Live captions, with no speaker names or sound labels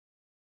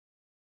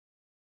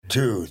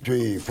2,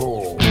 3,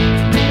 4.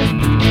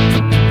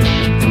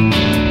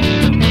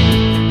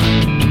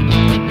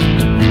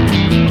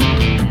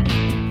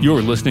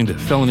 You're listening to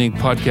Felony Inc.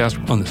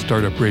 Podcast on the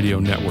Startup Radio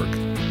Network.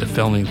 The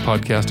Felony Inc.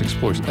 Podcast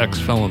explores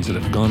ex-felons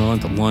that have gone on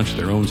to launch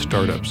their own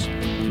startups.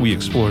 We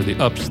explore the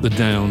ups, the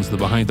downs, the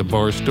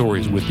behind-the-bar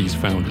stories with these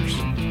founders.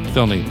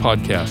 Felony Inc.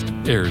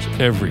 Podcast airs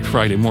every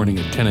Friday morning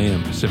at 10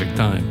 a.m. Pacific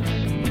Time.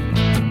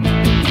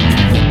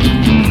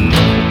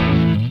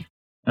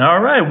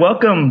 All right,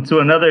 welcome to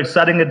another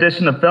exciting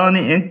edition of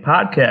Felony Inc.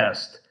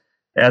 Podcast.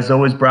 As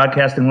always,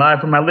 broadcasting live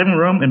from my living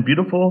room in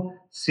beautiful,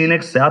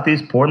 scenic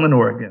Southeast Portland,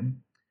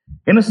 Oregon.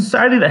 In a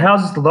society that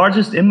houses the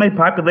largest inmate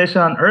population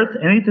on Earth,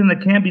 anything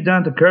that can be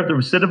done to curb the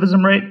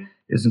recidivism rate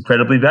is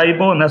incredibly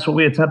valuable, and that's what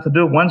we attempt to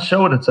do one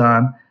show at a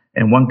time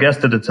and one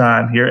guest at a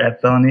time here at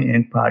Felony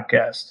Inc.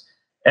 Podcast.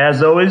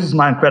 As always, is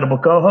my incredible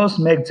co-host,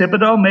 Meg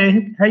Thibodeau.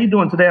 Meg, how you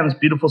doing today on this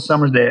beautiful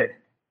summer's day?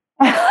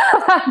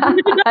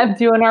 I'm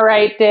doing all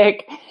right,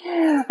 Dick.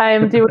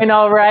 I'm doing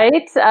all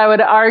right. I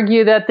would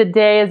argue that the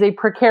day is a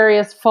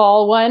precarious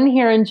fall one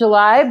here in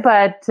July,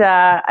 but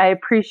I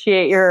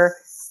appreciate your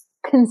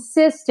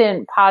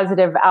consistent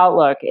positive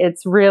outlook.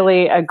 It's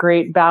really a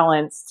great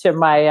balance to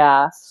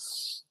my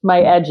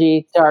my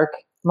edgy, dark,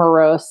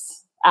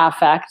 morose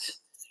affect.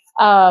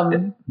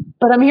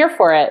 But I'm here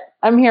for it.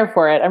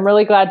 I'm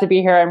really glad to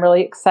be here. I'm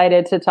really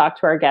excited to talk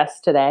to our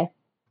guest today.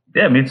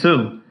 Yeah, me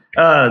too.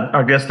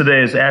 Our guest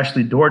today is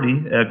Ashley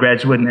Dorety, a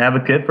graduate and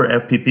advocate for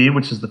FPP,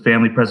 which is the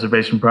Family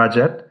Preservation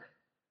Project.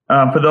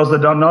 For those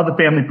that don't know, the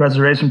Family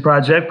Preservation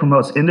Project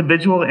promotes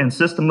individual and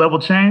system-level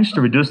change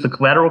to reduce the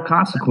collateral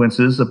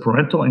consequences of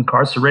parental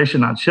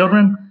incarceration on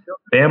children,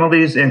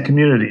 families, and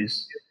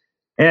communities.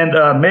 And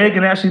Meg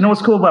and Ashley, you know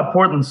what's cool about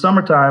Portland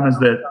summertime is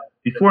that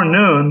before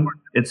noon,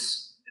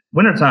 it's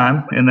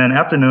wintertime, and then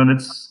afternoon,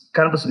 it's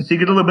kind of so you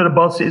get a little bit of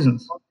both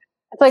seasons.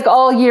 It's like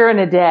all year in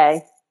a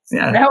day.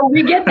 Yeah. No,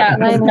 we get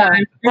that. I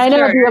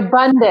know the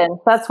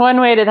abundance. That's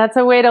that's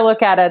a way to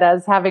look at it,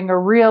 as having a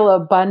real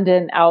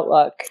abundant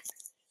outlook.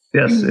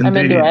 Yes, indeed. I'm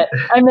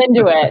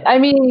into it. I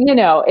mean, you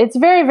know, it's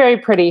very, very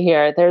pretty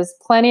here. There's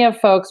plenty of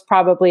folks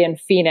probably in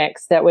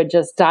Phoenix that would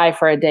just die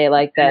for a day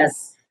like this.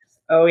 Yes.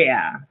 Oh,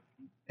 yeah.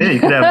 Yeah, you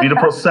could have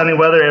beautiful sunny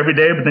weather every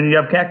day, but then you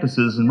have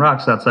cactuses and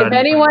rocks outside. If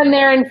anyone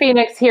there in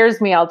Phoenix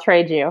hears me, I'll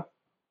trade you.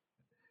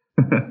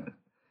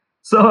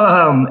 So,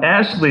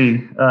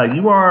 Ashley,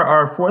 you are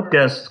our fourth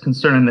guest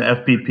concerning the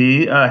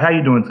FPP. How are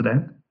you doing today?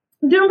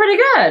 I'm doing pretty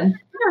good.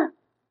 Yeah.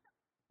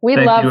 We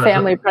love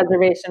Family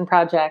Preservation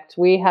Project.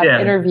 We have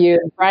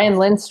interviewed Brian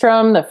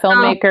Lindstrom, the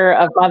filmmaker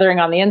of Mothering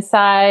on the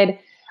Inside.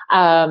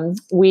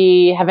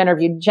 We have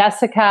interviewed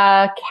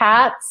Jessica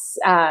Katz,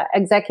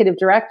 executive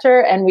director,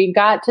 and we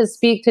got to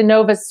speak to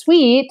Nova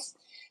Sweet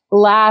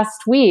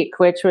last week,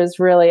 which was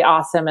really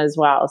awesome as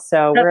well.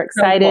 So we're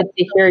excited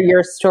to hear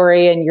your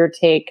story and your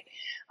take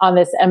on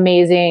this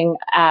amazing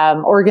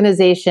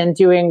organization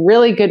doing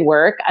really good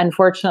work.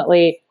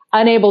 Unfortunately,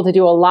 unable to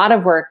do a lot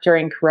of work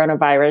during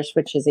coronavirus,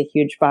 which is a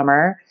huge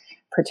bummer,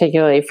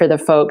 particularly for the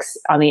folks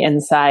on the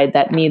inside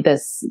that need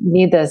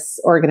this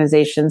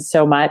organization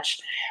so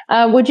much.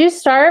 Would you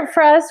start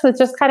for us with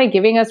just kind of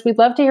giving us, we'd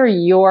love to hear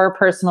your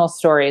personal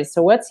stories.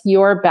 So what's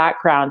your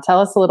background? Tell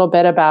us a little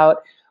bit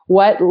about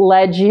what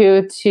led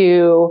you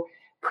to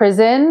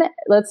prison.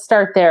 Let's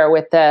start there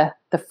with the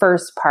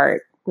first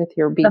part, with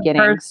your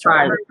beginning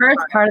story.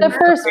 The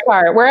first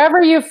part,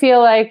 wherever you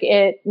feel like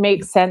it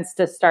makes sense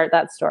to start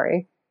that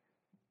story.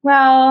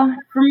 Well,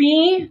 for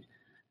me,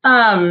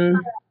 it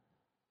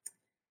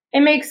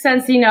makes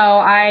sense. You know,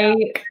 I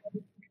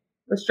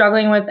was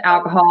struggling with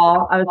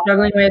alcohol. I was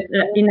struggling with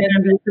in an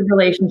abusive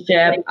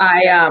relationship.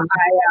 I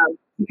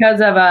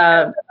because of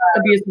a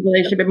abusive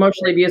relationship,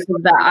 emotionally abusive,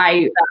 that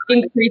I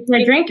increased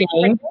my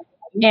drinking,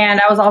 and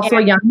I was also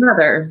a young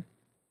mother.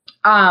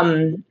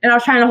 And I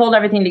was trying to hold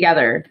everything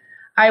together.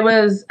 I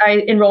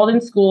enrolled in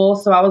school,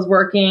 so I was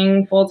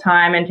working full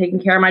time and taking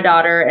care of my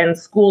daughter and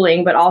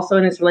schooling, but also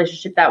in this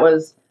relationship that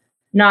was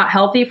not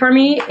healthy for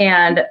me.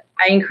 And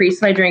I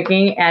increased my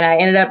drinking, and I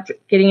ended up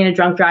getting in a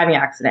drunk driving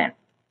accident.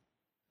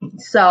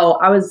 So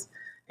I was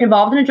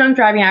involved in a drunk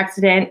driving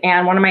accident,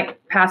 and one of my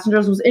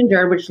passengers was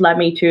injured, which led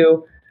me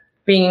to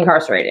being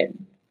incarcerated.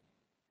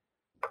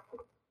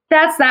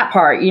 That's that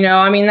part, you know.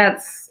 I mean,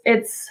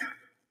 it's,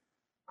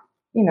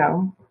 you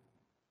know.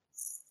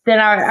 Then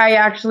I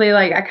actually,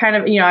 like, I kind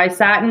of, you know, I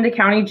sat in the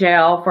county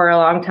jail for a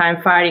long time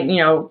fighting,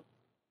 you know,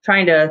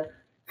 trying to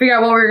figure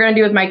out what we were going to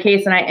do with my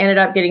case. And I ended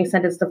up getting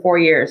sentenced to 4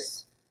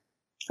 years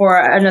for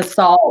an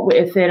assault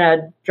within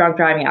a drunk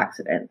driving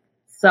accident.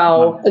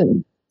 So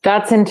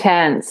that's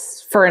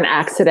intense for an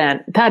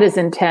accident. That is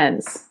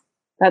intense.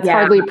 That's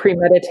hardly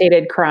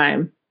premeditated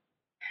crime.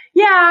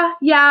 Yeah.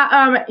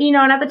 You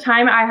know, and at the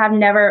time I have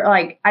never,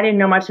 like, I didn't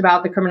know much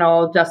about the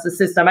criminal justice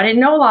system. I didn't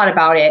know a lot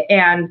about it.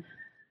 And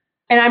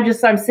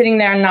I'm sitting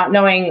there not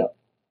knowing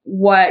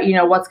what, you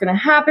know, what's going to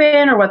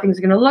happen or what things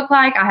are going to look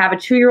like. I have a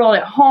 2-year-old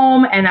at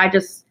home, and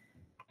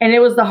it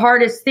was the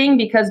hardest thing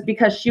because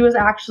she was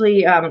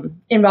actually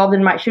involved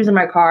she was in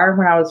my car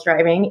when I was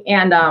driving.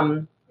 And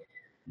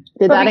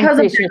Did that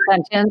increase your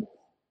sentence?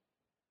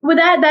 Well,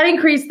 that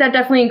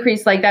definitely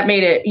increased. Like that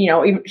made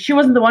it, she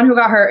wasn't the one who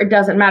got hurt. It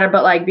doesn't matter.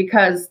 But like,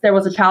 because there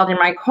was a child in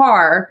my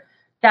car,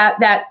 that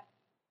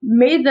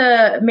made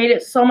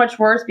it so much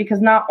worse,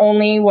 because not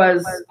only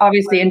was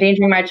obviously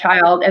endangering my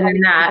child and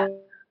then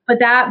but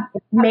that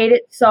made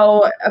it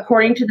so,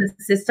 according to the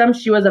system,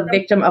 she was a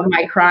victim of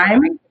my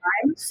crime.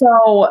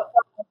 So,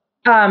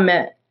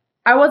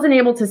 I wasn't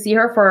able to see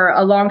her for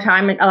a long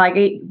time. And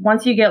like,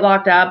 once you get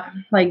locked up,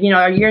 like,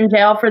 you're in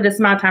jail for this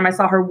amount of time. I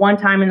saw her one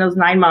time in those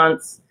 9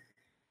 months.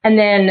 And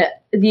then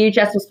the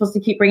DHS was supposed to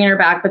keep bringing her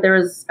back, but there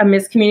was a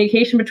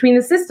miscommunication between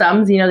the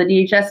systems, the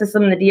DHS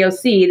system and the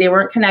DOC. They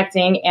weren't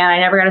connecting, and I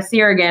never got to see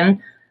her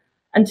again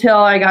until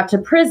I got to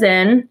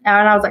prison.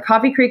 And I was at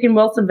Coffee Creek in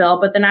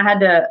Wilsonville, but then I had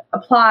to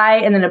apply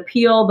and then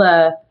appeal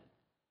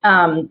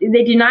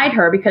they denied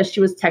her because she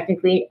was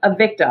technically a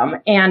victim.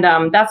 And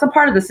that's a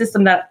part of the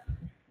system that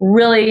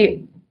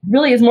really,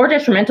 really is more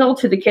detrimental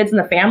to the kids and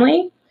the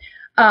family,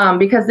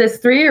 because this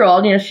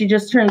 3-year-old, she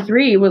just turned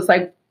 3, was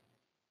like,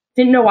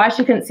 didn't know why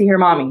she couldn't see her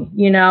mommy,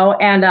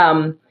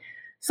 and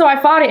so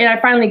I fought it, and I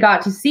finally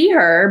got to see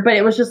her, but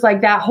it was just like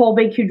that whole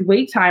big, huge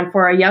wait time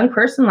for a young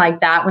person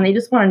like that, when they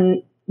just want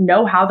to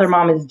know how their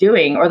mom is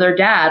doing, or their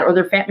dad, or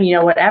their family,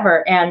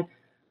 whatever. And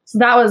so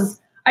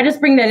I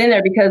just bring that in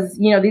there because,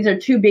 these are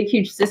 2 big,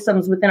 huge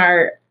systems within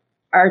our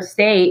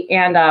state.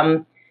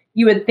 And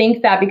you would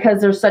think that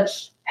because there's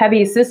such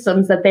heavy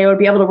systems that they would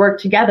be able to work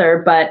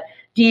together, but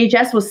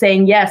DHS was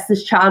saying, yes,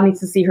 this child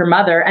needs to see her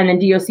mother. And then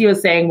DOC was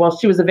saying, well,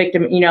 she was a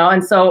victim,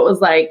 and so it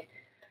was like,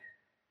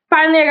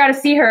 finally I got to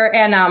see her.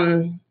 And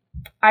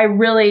I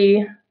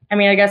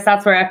guess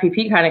that's where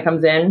FPP kind of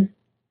comes in.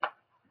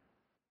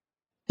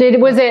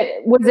 Was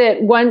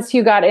it once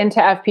you got into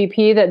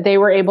FPP that they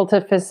were able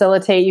to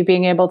facilitate you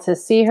being able to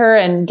see her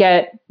and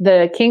get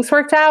the kinks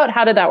worked out?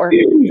 How did that work?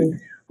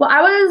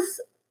 Well,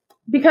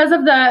 because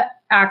of the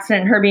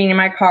accident, her being in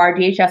my car,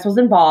 DHS was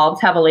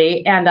involved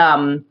heavily.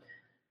 And,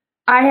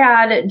 I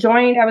had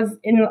joined, I was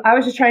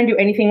just trying to do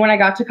anything when I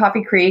got to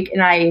Coffee Creek,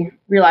 and I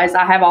realized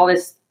I have all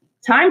this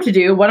time to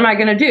do. What am I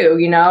going to do?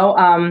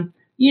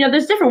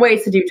 There's different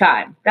ways to do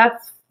time.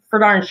 That's for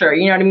darn sure.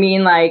 You know what I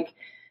mean? Like,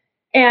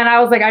 and I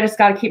was like, I just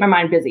got to keep my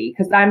mind busy,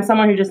 because I'm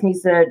someone who just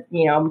needs to,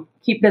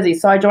 keep busy.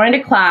 So I joined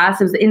a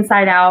class. It was the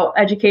Inside Out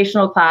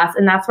educational class.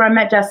 And that's where I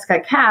met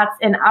Jessica Katz.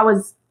 And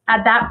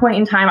at that point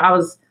in time, I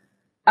was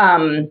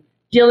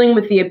dealing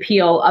with the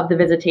appeal of the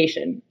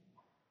visitation.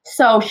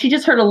 So she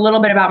just heard a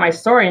little bit about my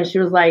story, and she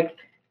was like,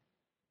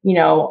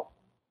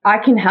 I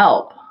can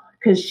help,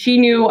 because she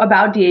knew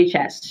about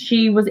DHS.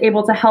 She was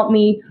able to help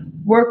me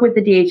work with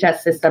the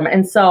DHS system.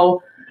 And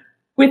so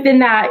within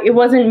that, it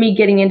wasn't me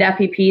getting into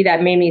FPP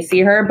that made me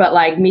see her, but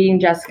like meeting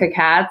Jessica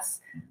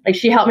Katz, like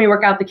she helped me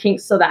work out the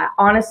kinks, so that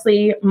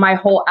honestly, my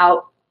whole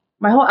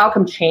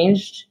outcome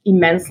changed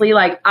immensely.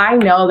 Like, I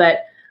know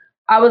that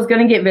I was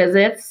going to get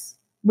visits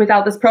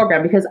without this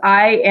program, because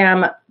I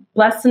am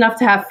blessed enough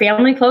to have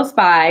family close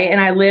by, and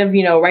I live,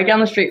 right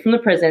down the street from the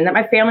prison, that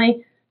my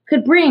family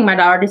could bring my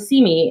daughter to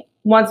see me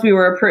once we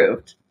were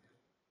approved.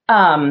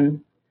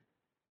 But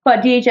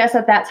DHS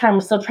at that time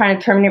was still trying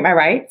to terminate my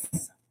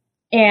rights.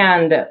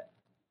 And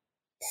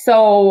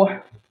so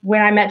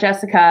when I met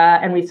Jessica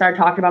and we started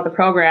talking about the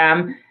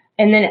program,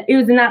 and then it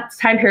was in that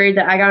time period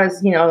that I got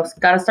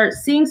to start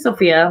seeing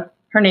Sophia.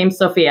 Her name's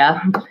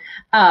Sophia.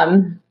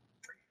 My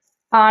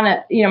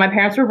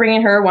parents were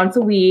bringing her once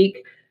a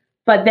week.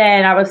 But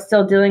then I was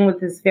still dealing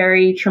with this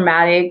very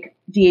traumatic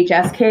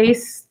DHS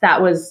case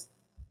that was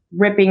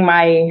ripping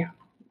my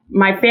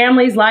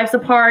family's lives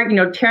apart,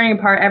 tearing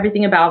apart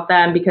everything about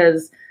them,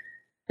 because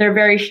they're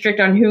very strict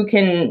on who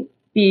can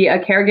be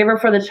a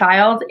caregiver for the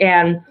child.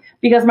 And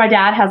because my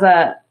dad has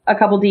a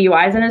couple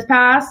DUIs in his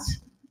past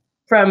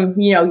from,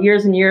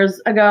 years and years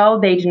ago,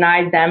 they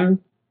denied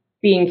them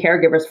being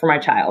caregivers for my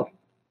child,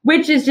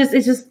 which is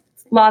it's just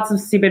lots of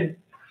stupid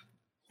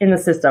in the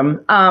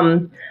system.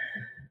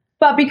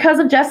 But because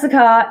of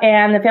Jessica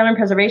and the Family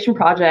Preservation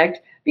Project,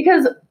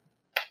 because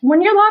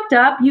when you're locked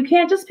up, you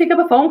can't just pick up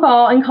a phone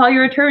call and call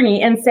your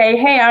attorney and say,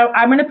 hey,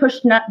 I'm going to push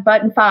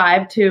button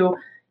 5 to,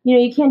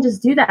 you can't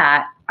just do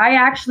that. I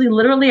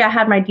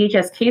had my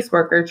DHS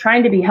caseworker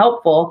trying to be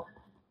helpful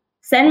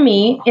send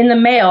me in the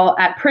mail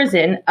at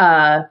prison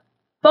a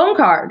phone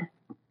card.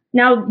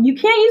 Now, you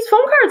can't use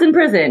phone cards in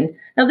prison.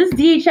 Now, this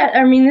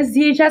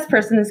DHS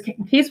person, this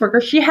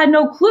caseworker, she had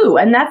no clue.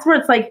 And that's where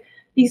it's like,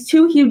 these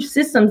 2 huge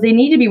systems, they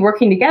need to be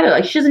working together.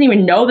 Like, she doesn't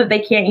even know that they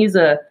can't use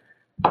but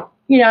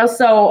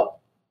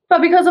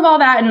because of all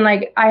that, and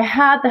like, I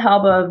had the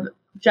help of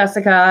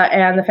Jessica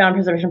and the Family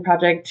Preservation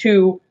Project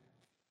to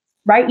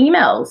write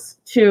emails,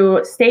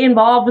 to stay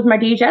involved with my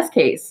DHS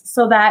case,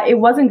 so that it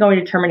wasn't going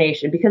to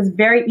termination, because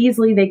very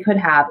easily they could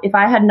have. If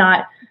I had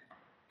not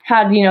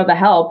had, the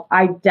help,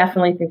 I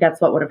definitely think that's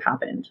what would have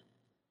happened.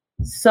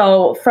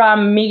 So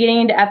from me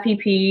getting into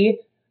FPP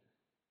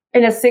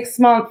in a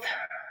 6-month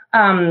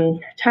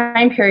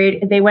time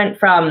period, they went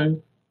from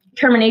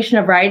termination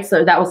of rights.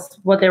 So that was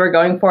what they were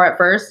going for at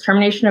first,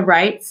 termination of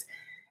rights.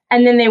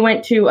 And then they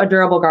went to a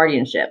durable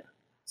guardianship.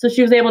 So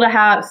she was able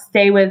to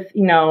stay with,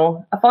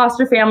 a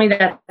foster family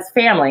that's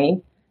family,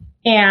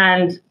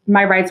 and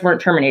my rights weren't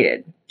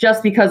terminated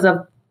just because of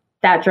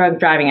that drug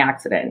driving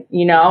accident,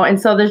 And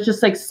so there's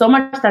just like so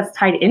much that's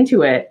tied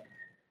into it.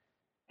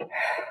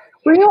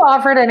 Were you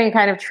offered any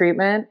kind of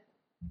treatment?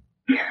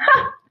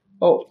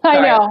 Oh,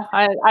 sorry. I know.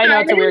 I know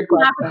it's a weird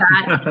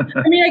question.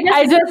 I mean,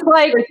 I guess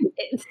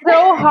it's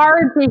so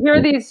hard to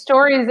hear these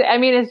stories. I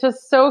mean, it's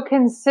just so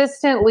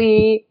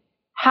consistently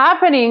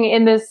happening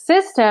in this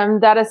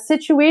system that a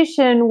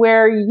situation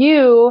where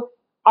you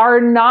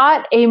are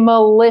not a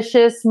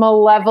malicious,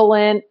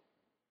 malevolent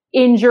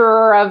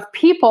injurer of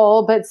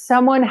people, but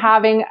someone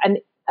having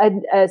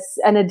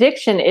an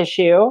addiction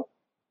issue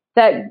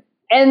that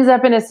ends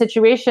up in a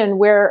situation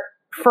where,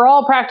 for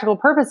all practical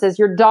purposes,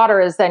 your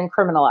daughter is then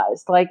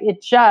criminalized. Like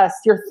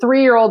your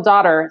 3-year-old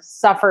daughter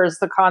suffers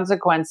the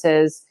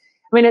consequences.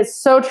 I mean, it's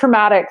so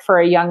traumatic for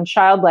a young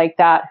child like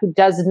that who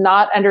does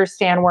not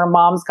understand where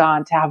mom's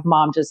gone to have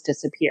mom just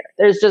disappear.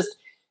 There's just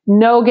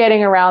no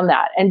getting around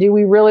that. And do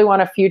we really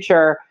want a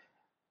future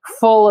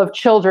full of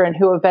children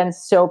who have been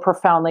so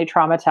profoundly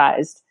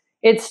traumatized?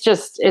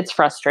 It's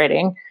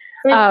frustrating.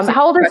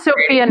 How old is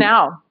Sophia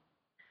now?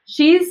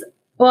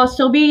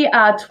 She'll be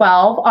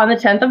 12 on the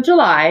 10th of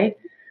July.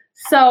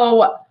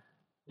 So,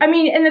 I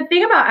mean, and the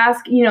thing about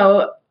asking,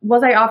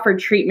 was I offered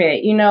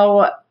treatment?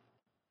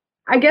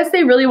 I guess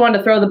they really wanted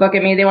to throw the book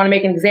at me. They want to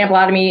make an example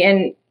out of me.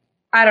 And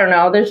I don't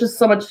know. There's just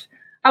so much.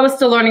 I was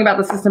still learning about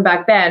the system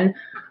back then.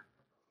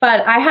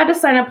 But I had to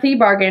sign a plea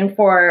bargain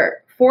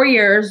for 4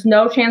 years,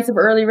 no chance of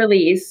early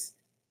release,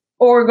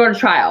 or go to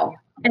trial.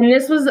 And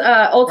this was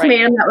an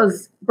ultimatum that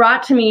was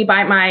brought to me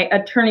by my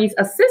attorney's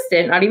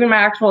assistant, not even my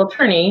actual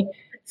attorney,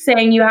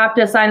 saying you have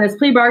to sign this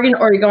plea bargain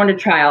or you're going to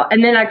trial.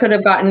 And then I could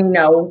have gotten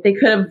no. They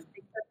could have.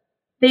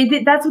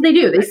 That's what they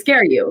do. They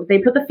scare you. They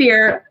put the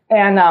fear.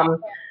 And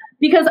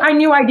because I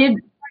know I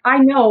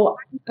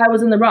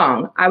was in the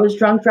wrong. I was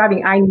drunk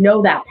driving. I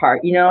know that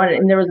part,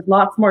 and there was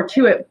lots more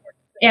to it.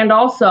 And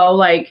also,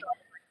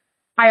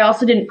 I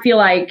also didn't feel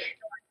like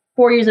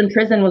 4 years in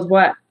prison was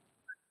what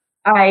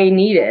I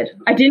needed.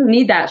 I didn't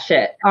need that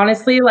shit.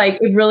 Honestly,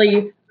 it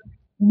really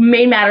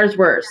made matters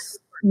worse.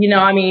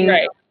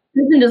 Right.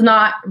 Prison does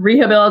not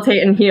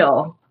rehabilitate and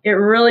heal. It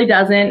really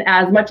doesn't,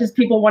 as much as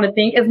people want to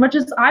think, as much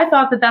as I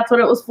thought that that's what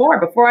it was for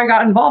before I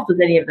got involved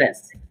with any of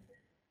this.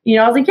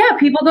 I was like, yeah,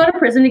 people go to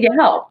prison to get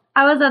help.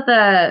 I was at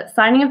the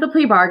signing of the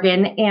plea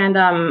bargain, and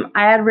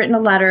I had written a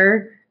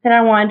letter that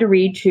I wanted to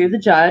read to the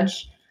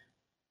judge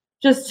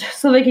just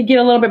so they could get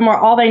a little bit more.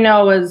 All they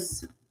know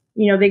is,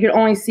 they could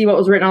only see what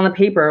was written on the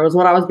paper. It was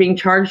what I was being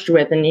charged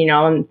with, and,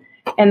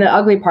 and the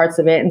ugly parts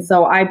of it. And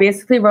so I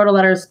basically wrote a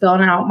letter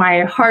spilling out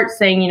my heart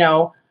saying,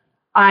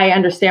 I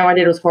understand what I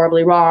did was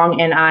horribly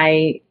wrong, and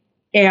I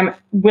am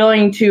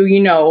willing to,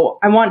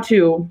 I want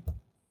to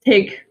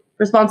take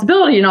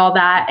responsibility and all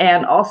that.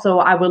 And also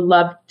I would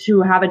love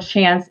to have a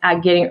chance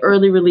at getting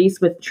early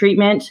release with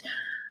treatment.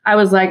 I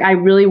was like, I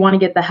really want to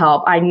get the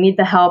help. I need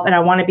the help, and I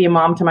want to be a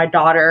mom to my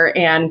daughter,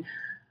 and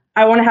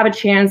I want to have a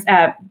chance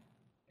at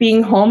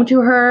being home to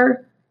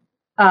her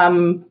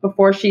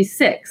before she's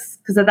 6.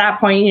 Because at that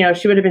point,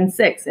 she would have been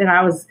 6. And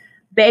I was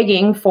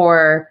begging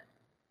for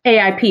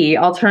AIP,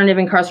 alternative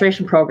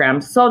incarceration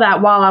programs, so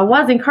that while I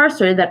was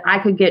incarcerated, that I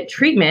could get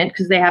treatment,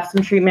 because they have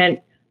some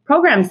treatment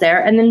programs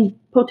there, and then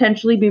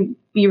potentially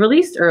be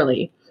released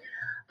early.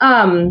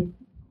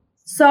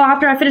 So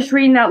after I finished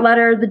reading that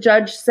letter, the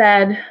judge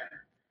said,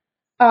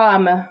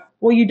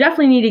 well, you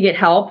definitely need to get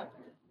help.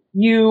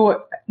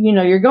 You're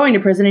going to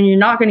prison and you're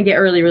not going to get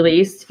early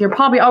release. You're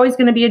probably always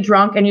going to be a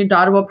drunk, and your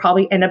daughter will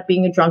probably end up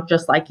being a drunk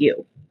just like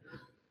you.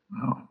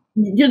 Wow.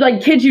 You're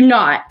like, kid you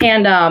not.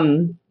 And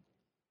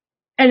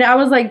I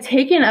was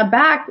taken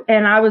aback,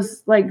 and I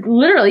was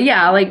literally,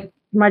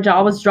 my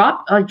jaw was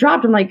dropped.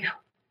 I'm like,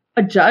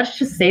 a judge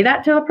to say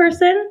that to a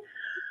person?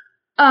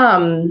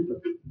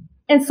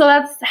 And so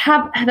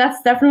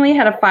that's definitely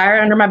had a fire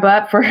under my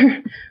butt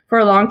for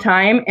a long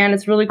time. And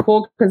it's really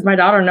cool because my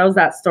daughter knows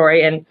that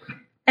story. And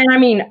I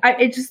mean,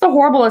 it's just the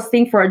horriblest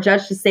thing for a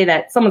judge to say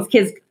that someone's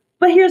kids.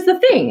 But here's the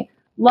thing.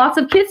 Lots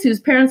of kids whose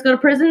parents go to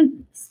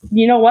prison,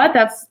 you know what?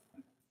 That's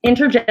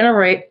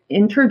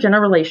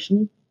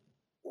intergenerational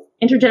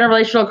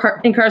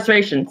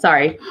incarceration.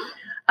 Sorry.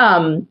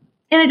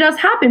 And it does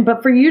happen.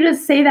 But for you to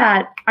say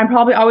that I'm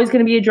probably always going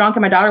to be a drunk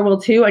and my daughter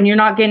will too, and you're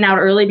not getting out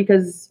early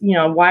because,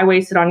 why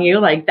waste it on you?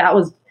 That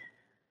was,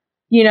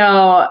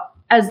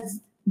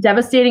 as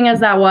devastating as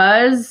that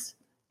was,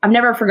 I've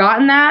never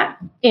forgotten that.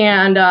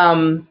 And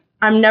I'm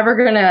never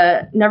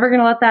gonna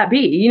let that be.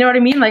 You know what I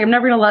mean? I'm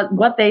never gonna let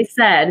what they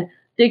said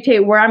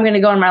dictate where I'm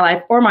gonna go in my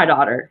life, or my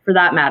daughter for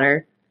that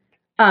matter.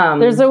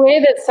 There's a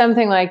way that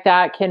something like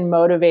that can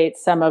motivate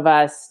some of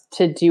us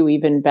to do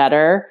even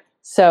better.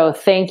 So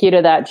thank you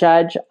to that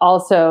judge.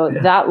 Also,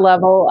 that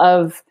level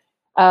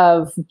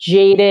of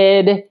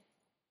jaded,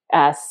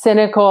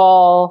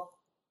 cynical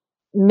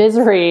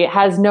misery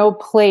has no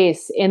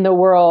place in the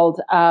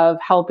world of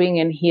helping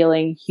and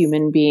healing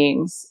human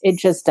beings. It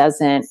just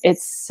doesn't.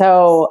 It's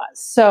so,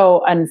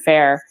 so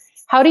unfair.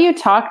 How do you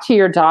talk to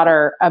your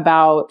daughter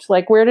about,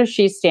 like, where does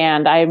she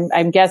stand?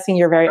 I'm guessing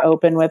you're very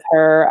open with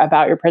her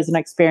about your prison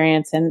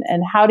experience, and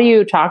how do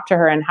you talk to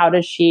her, and how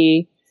does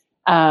she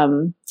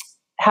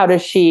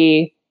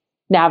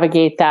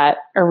navigate that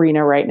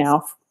arena right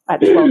now at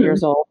 12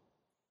 years old?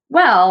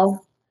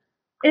 Well,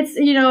 it's,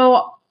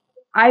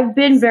 I've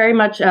been very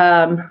much,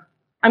 I'm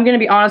going to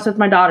be honest with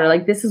my daughter.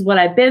 Like, this is what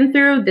I've been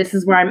through. This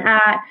is where I'm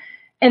at.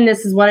 And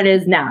this is what it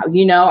is now.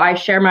 I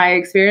share my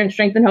experience,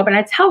 strength, and hope. And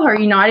I tell her,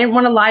 I didn't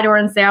want to lie to her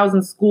and say I was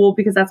in school,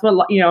 because that's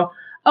what,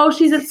 oh,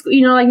 she's at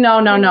school, like, no.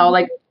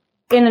 Like,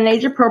 in an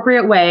age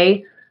appropriate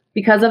way,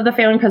 because of the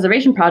Family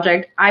Preservation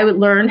Project, I would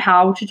learn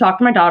how to talk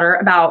to my daughter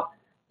about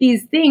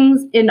these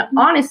things in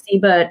honesty,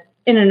 but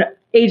in an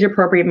age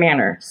appropriate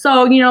manner.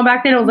 So,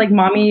 back then it was like,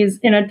 mommy's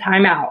in a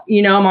timeout,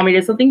 mommy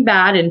did something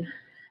bad.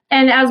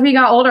 And as we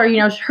got older,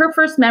 her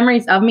first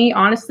memories of me,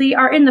 honestly,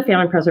 are in the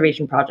Family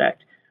Preservation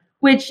Project,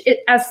 which,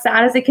 as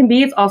sad as it can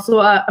be, it's also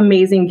an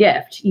amazing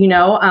gift.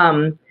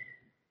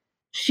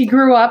 She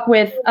grew up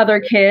with other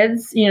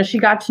kids. She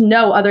got to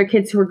know other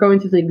kids who were going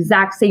through the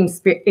exact same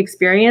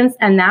experience.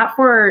 And that,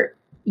 for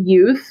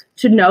youth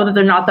to know that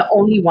they're not the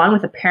only one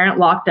with a parent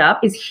locked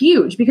up, is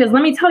huge. Because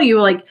let me tell you,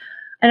 like,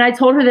 and I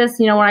told her this,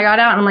 when I got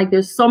out, and I'm like,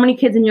 there's so many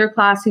kids in your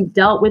class who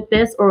dealt with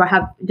this, or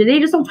they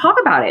just don't talk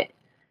about it.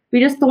 We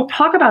just don't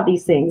talk about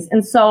these things.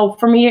 And so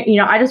for me,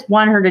 I just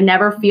want her to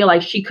never feel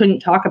like she couldn't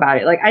talk about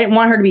it. Like, I didn't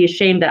want her to be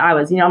ashamed that I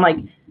was, I'm like,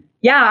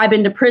 yeah, I've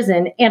been to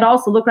prison, and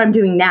also look what I'm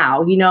doing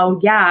now,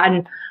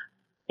 yeah.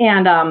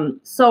 And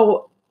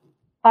so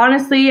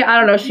honestly, I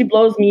don't know, she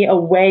blows me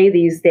away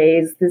these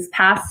days. This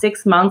past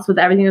 6 months, with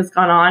everything that's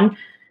gone on,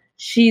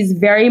 she's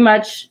very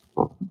much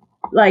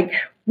like,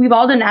 we've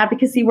all done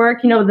advocacy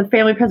work, the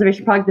Family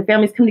Preservation Project, the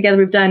families come together.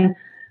 We've done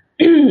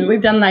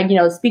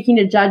like, speaking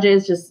to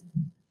judges, just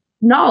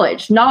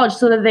knowledge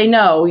so that they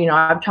know.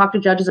 I've talked to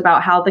judges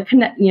about how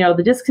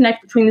the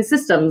disconnect between the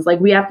systems,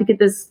 like, we have to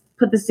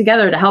put this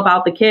together to help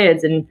out the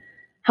kids and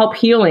help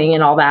healing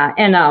and all that.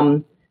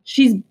 And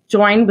she's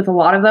joined with a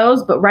lot of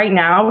those, but right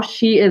now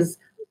she is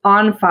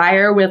on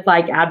fire with,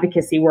 like,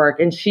 advocacy work,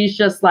 and she's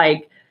just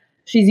like,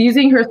 she's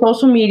using her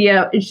social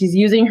media, and she's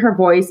using her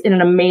voice in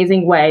an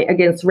amazing way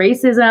against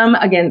racism,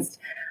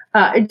 against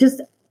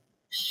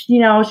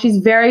she's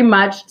very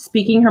much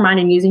speaking her mind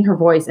and using her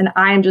voice. And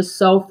I am just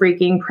so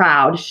freaking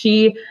proud.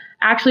 She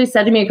actually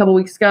said to me a couple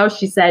weeks ago,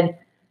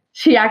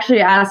 she actually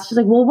asked, she's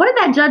like, well, what did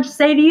that judge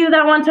say to you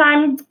that one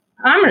time?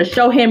 I'm going to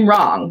show him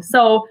wrong.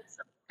 So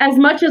as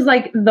much as,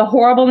 like, the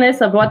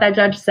horribleness of what that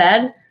judge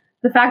said,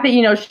 the fact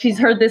that, she's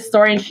heard this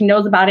story and she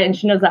knows about it, and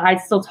she knows that I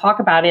still talk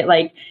about it,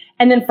 like,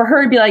 and then for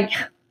her to be like,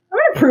 I'm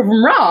going to prove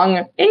him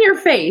wrong in your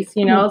face,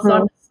 Mm-hmm. So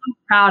I'm so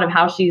proud of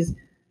how she's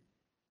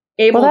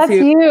able to. Well,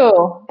 that's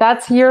you.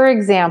 That's your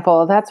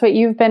example. That's what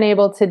you've been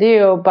able to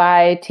do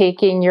by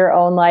taking your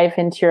own life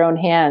into your own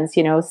hands,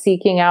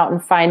 seeking out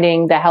and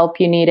finding the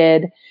help you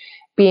needed,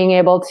 being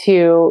able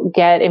to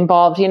get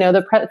involved.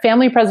 The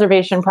Family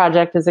Preservation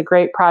Project is a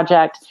great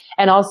project.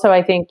 And also,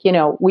 I think,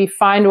 we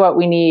find what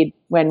we need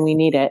when we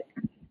need it.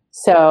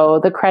 So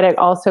the credit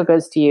also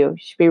goes to you. You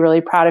should be really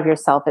proud of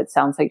yourself. It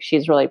sounds like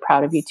she's really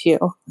proud of you too.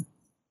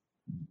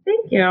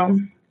 Thank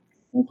you.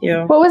 Thank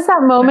you. What was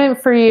that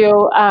moment for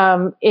you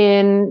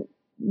in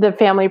the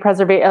Family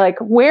Preservation? Like,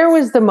 where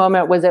was the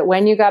moment? Was it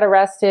when you got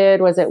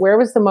arrested? Where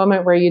was the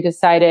moment where you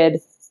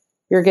decided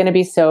you're going to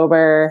be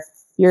sober,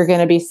 you're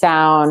going to be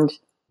sound,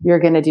 you're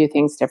going to do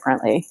things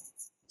differently?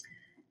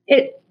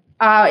 It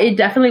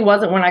definitely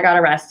wasn't when I got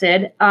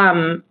arrested.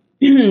 And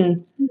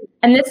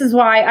this is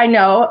why I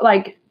know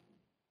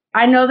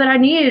that I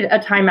needed a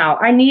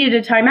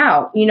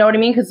timeout. You know what I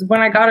mean? Because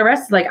when I got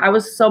arrested, like, I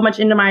was so much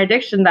into my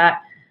addiction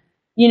that,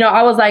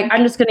 I was like,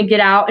 I'm just going to get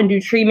out and do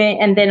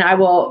treatment, and then I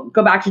will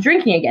go back to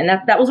drinking again.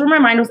 That was where my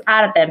mind was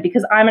at then,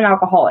 because I'm an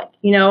alcoholic,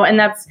 and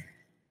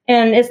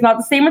it's not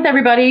the same with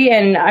everybody.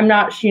 And I'm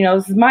not,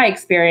 this is my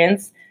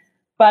experience,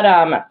 but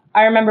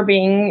I remember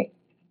being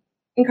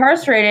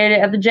incarcerated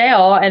at the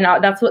jail, and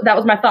that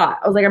was my thought.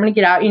 I was like, I'm going to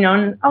get out,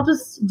 and I'll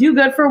just do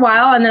good for a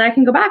while, and then I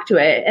can go back to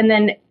it. And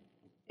then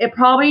it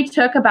probably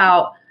took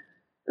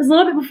it was a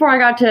little bit before I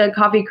got to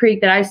Coffee Creek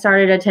that I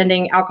started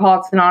attending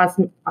Alcoholics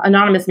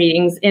Anonymous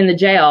meetings in the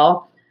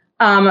jail.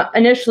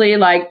 Initially,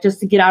 like, just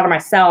to get out of my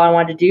cell, I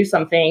wanted to do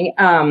something.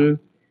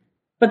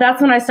 But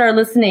that's when I started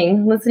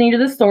listening to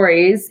the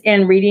stories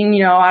and reading,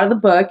 out of the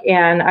book.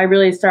 And I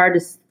really started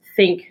to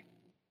think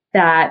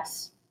that,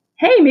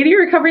 hey, maybe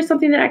recovery is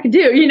something that I could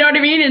do. You know what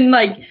I mean? And,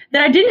 like,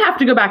 that I didn't have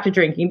to go back to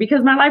drinking,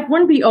 because my life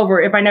wouldn't be over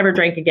if I never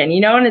drank again,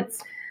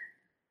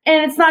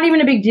 and it's not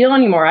even a big deal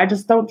anymore. I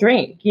just don't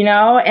drink,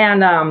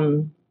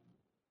 and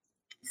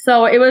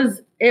so it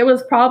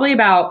was probably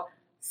about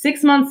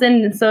 6 months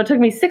in. So it took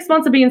me 6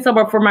 months of being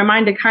sober for my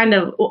mind to kind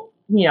of,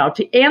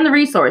 and the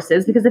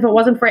resources, because if it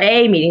wasn't for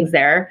AA meetings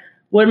there,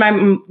 would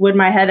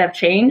my head have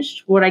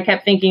changed? Would I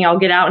kept thinking I'll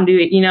get out and do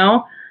it,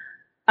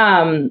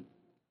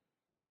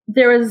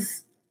 there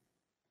was,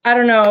 I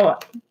don't know,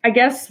 I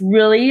guess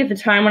really at the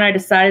time when I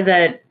decided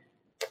that,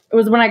 it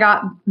was when I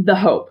got the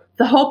hope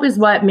the hope is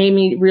what made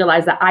me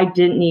realize that I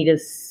didn't need to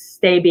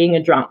stay being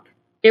a drunk.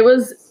 It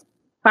was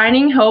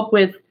finding hope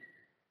with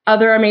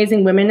other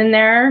amazing women in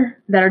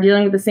there that are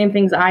dealing with the same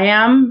things I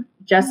am.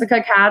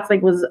 Jessica Katz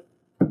was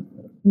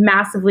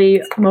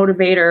massively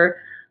motivator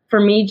for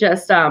me,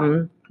 just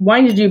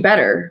wanting to do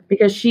better,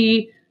 because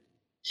she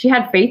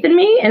had faith in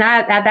me, and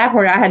at that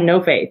point I had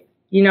no faith.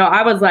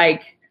 I was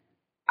like,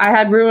 I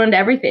had ruined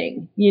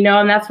everything,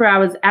 and that's where I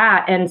was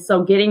at. And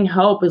so getting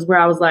hope is where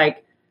I was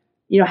like,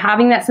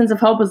 having that sense of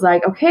hope was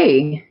like,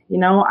 okay,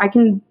 I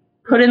can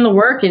put in the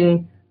work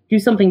and do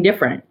something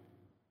different.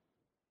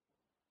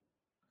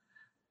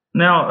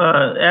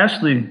 Now,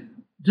 Ashley,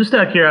 just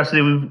out of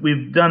curiosity,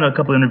 we've done a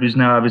couple of interviews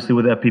now, obviously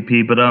with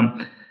FPP, but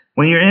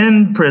when you're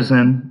in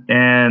prison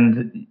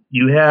and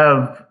you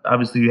have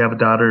a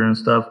daughter and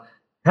stuff,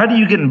 how do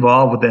you get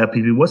involved with the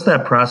FPP? What's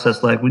that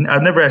process like?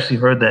 I've never actually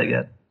heard that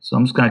yet, so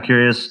I'm just kind of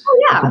curious.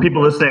 For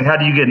people listening, how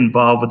do you get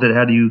involved with it?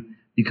 How do you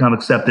become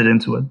accepted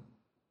into it?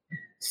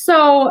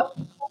 So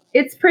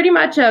it's pretty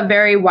much a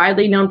very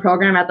widely known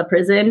program at the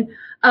prison,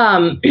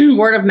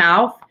 word of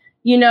mouth.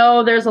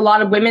 There's a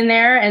lot of women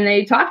there and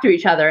they talk to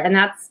each other, and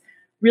that's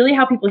really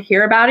how people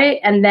hear about it.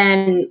 And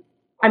then,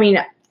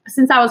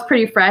 since I was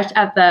pretty fresh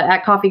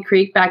at Coffee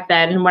Creek back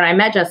then, when I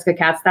met Jessica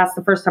Katz, that's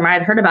the first time I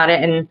had heard about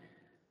it. And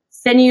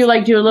then you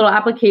do a little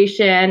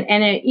application,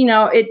 and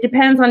it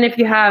depends on if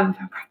you have,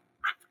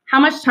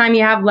 how much time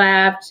you have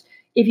left,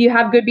 if you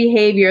have good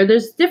behavior.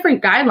 There's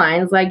different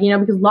guidelines,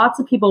 because lots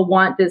of people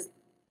want this,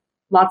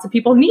 lots of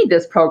people need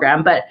this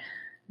program, but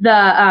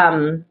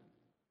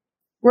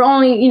we're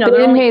only,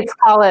 the inmates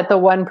call it the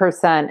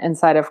 1%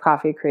 inside of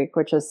Coffee Creek,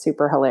 which is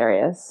super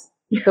hilarious.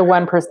 The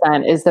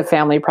 1% is the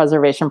Family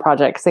Preservation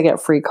Project, because they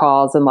get free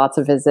calls and lots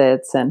of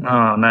visits. And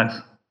oh, nice.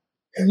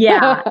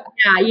 Yeah,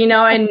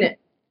 and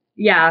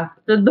yeah,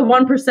 the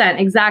 1%,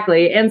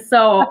 exactly. And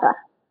so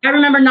I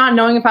remember not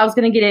knowing if I was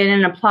going to get in,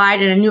 and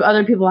applied, and I knew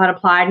other people had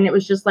applied, and it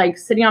was just like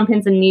sitting on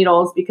pins and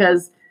needles,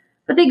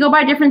 but they go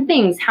by different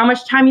things. How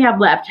much time you have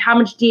left, how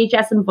much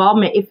DHS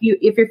involvement, if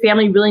your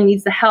family really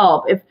needs the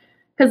help,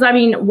 because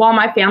while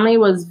my family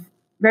was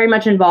very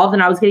much involved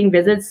and I was getting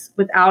visits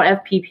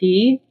without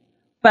FPP,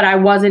 but I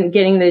wasn't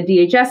getting the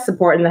DHS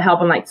support and the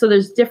help. And so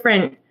there's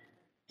different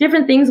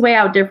things weigh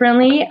out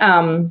differently.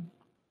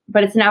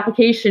 But it's an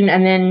application.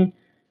 And then,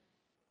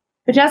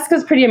 but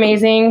Jessica's pretty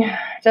amazing.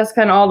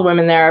 Jessica and all the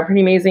women there are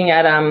pretty amazing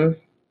at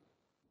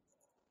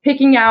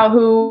picking out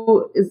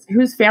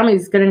whose family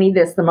is going to need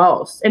this the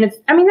most. And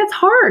that's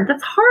hard.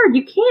 That's hard.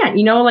 You can't,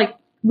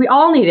 we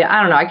all need it. I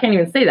don't know. I can't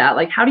even say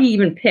that. How do you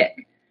even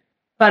pick?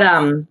 But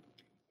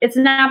it's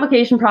an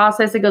application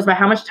process. It goes by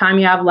how much time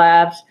you have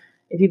left,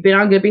 if you've been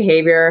on good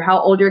behavior, how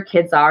old your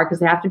kids are, because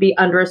they have to be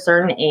under a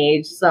certain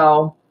age.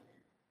 So,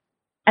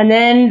 and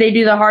then they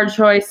do the hard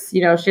choice.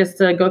 She has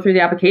to go through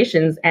the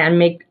applications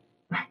and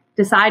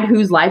decide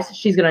whose life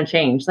she's going to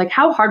change.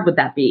 How hard would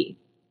that be?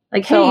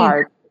 So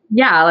hard.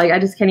 Yeah, I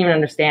just can't even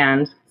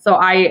understand. So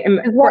I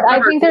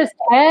think there's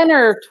 10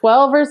 or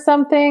 12 or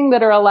something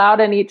that are allowed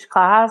in each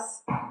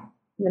class.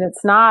 And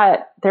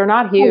they're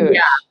not huge.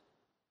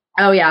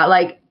 Oh yeah,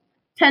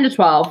 10 to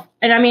 12.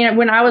 And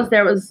when I was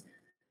there, it was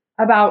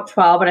about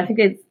 12, but I think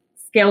they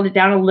scaled it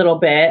down a little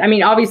bit.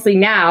 Obviously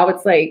now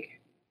it's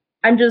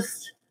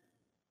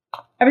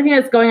everything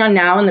that's going on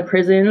now in the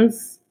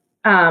prisons.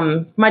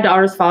 My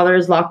daughter's father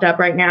is locked up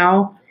right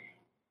now.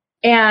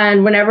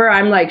 And whenever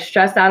I'm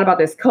stressed out about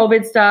this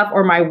COVID stuff,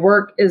 or my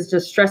work is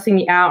just stressing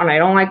me out and I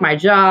don't like my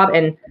job,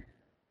 and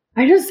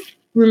I just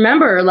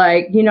remember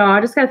I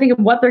just got to think of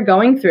what they're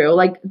going through.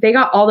 They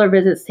got all their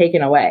visits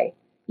taken away.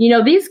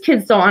 These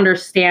kids don't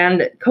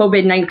understand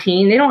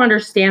COVID-19. They don't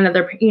understand that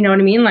they're, you know what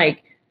I mean?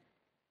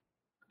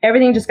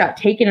 Everything just got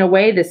taken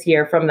away this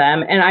year from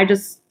them. And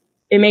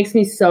it makes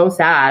me so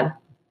sad.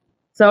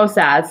 So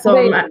sad. So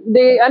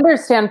they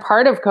understand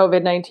part of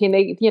COVID-19.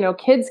 They,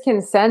 kids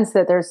can sense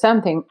that there's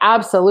something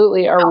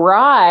absolutely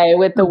awry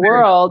with the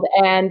world.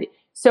 And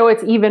so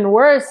it's even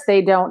worse.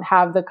 They don't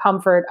have the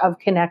comfort of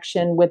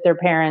connection with their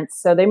parents.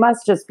 So they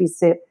must just be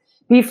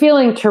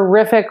feeling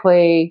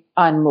terrifically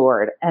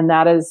unmoored. And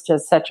that is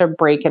just such a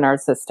break in our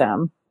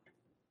system.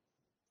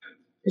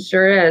 It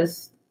sure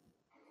is.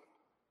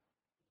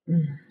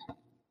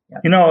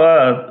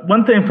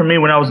 One thing for me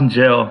when I was in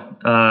jail,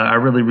 I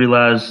really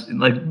realized,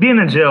 being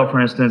in jail, for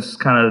instance,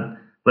 kind of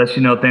lets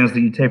you know things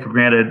that you take for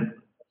granted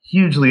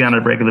hugely on a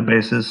regular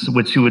basis,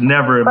 which you would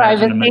never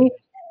imagine.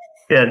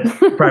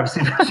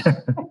 Privacy.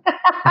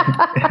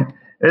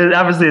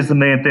 Obviously, it's the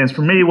main things.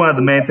 For me, one of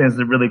the main things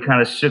that really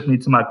kind of shook me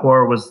to my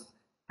core was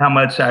how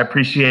much I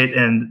appreciate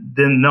and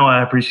didn't know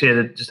I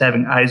appreciated just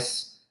having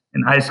ice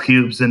and ice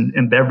cubes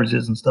and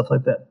beverages and stuff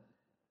like that.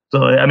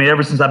 So,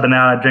 ever since I've been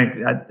out,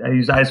 I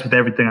use ice with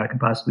everything I can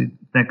possibly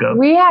think of.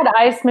 We had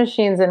ice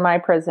machines in my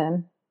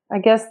prison. I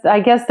guess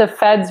the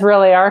feds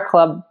really are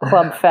club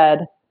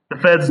fed. The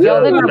feds do.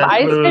 Y'all didn't have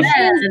ice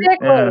machines, Dick?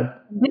 Yeah.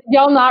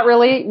 Y'all not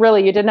really?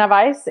 Really? You didn't have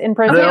ice in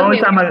prison? The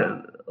only time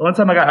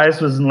I got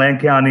ice was in Lane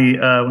County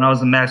when I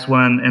was in Max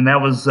 1, and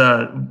that was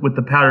with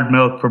the powdered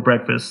milk for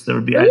breakfast. There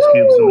would be ice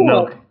cubes in the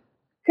milk.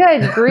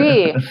 Good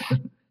grief.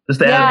 Just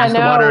to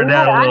water it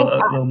down a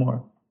little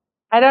more.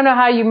 I don't know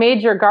how you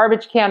made your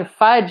garbage can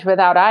fudge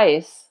without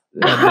ice.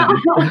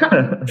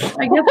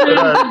 I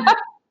guess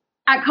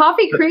at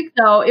Coffee Creek,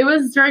 though, it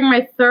was during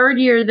my third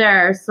year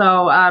there.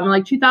 So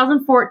like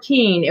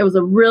 2014, it was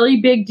a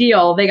really big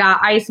deal. They got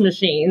ice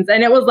machines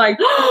and it was like,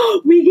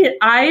 oh, we get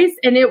ice.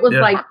 And it was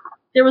like,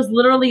 there was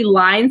literally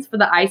lines for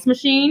the ice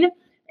machine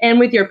and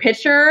with your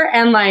pitcher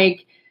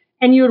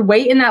and you would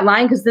wait in that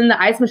line because then the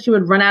ice machine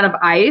would run out of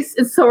ice.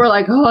 And so we're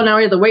like, oh, now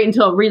we have to wait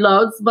until it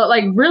reloads. But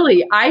like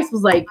really, ice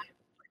was like,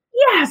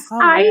 yes,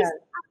 ice.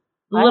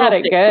 I had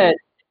it good.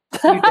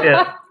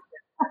 Yeah.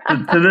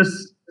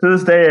 To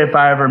this day, if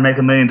I ever make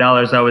 $1 million, I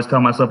always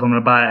tell myself I'm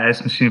going to buy an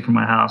ice machine for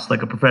my house,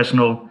 like a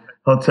professional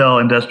hotel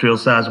industrial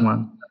size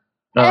one.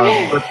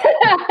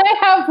 I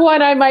have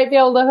one I might be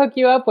able to hook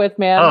you up with,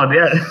 man. Oh,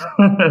 yeah.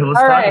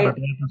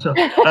 Let's talk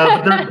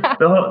about that.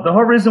 The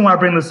whole reason why I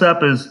bring this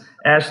up is,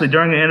 Ashley,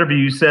 during the interview,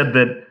 you said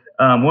that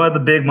one of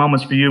the big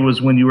moments for you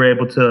was when you were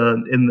able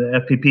to, in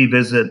the FPP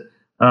visit,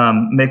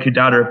 make your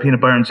daughter a peanut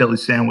butter and jelly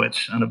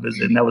sandwich on a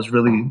visit. And that was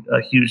really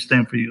a huge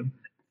thing for you.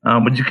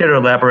 Would you care to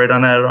elaborate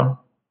on that at all?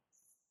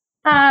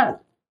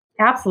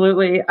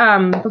 Absolutely.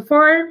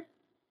 Before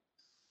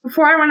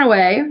I went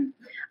away,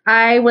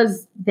 I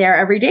was there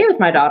every day with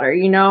my daughter.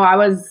 You know, I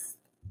was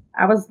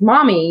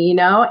mommy, you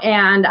know,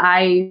 and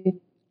I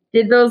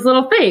did those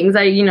little things.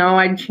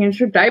 I changed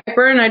her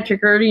diaper and I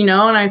took her, you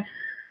know, and I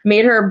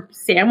made her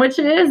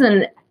sandwiches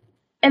and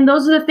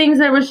those are the things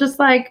that was just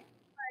like,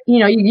 you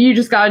know, you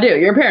just got to do.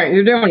 You're a parent,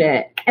 you're doing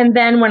it. And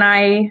then when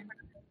I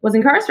was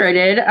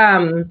incarcerated,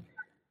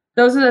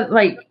 those are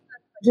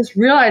just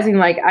realizing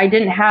like I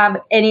didn't have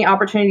any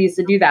opportunities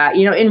to do that.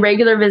 You know, in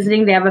regular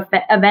visiting, they have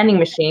a vending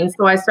machine.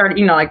 So I started,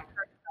 you know, like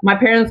my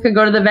parents could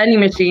go to the vending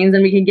machines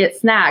and we could get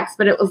snacks.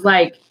 But it was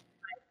like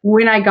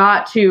when I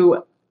got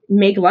to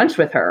make lunch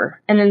with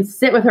her and then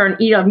sit with her and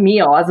eat a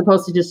meal as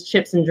opposed to just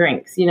chips and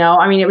drinks, you know,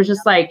 I mean, it was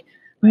just like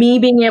me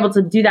being able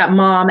to do that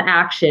mom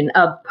action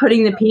of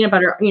putting the peanut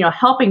butter, you know,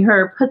 helping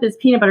her put this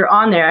peanut butter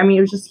on there. I mean,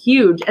 it was just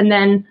huge. And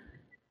then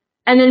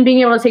being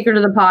able to take her to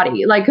the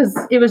potty, like, cause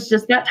it was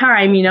just that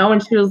time, you know,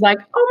 and she was like,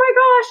 oh my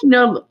gosh, you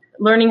know,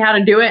 learning how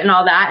to do it and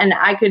all that. And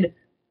I could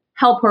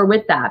help her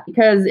with that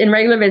because in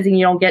regular visiting,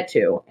 you don't get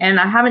to, and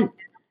I haven't,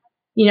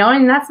 you know,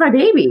 and that's my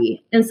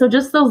baby. And so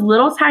just those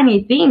little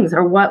tiny things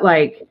are what,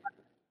 like,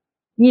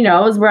 you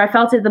know, is where I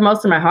felt it the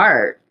most in my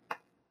heart.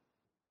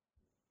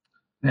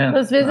 Yeah,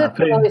 those visits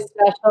are really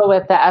special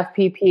with the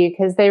FPP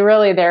because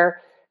they're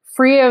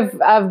free of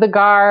the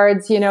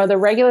guards. You know, the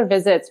regular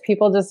visits,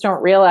 people just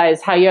don't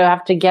realize how you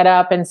have to get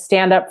up and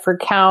stand up for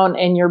count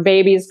and your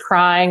baby's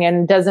crying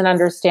and doesn't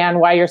understand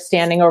why you're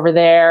standing over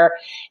there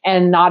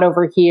and not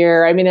over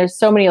here. I mean, there's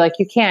so many, like,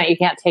 you can't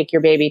take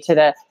your baby to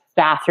the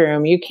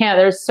bathroom.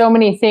 There's so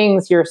many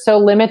things. You're so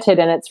limited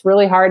and it's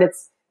really hard.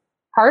 It's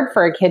hard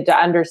for a kid to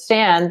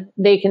understand.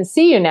 They can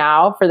see you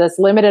now for this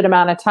limited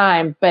amount of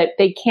time, but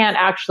they can't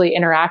actually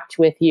interact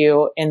with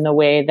you in the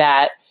way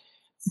that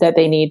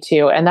they need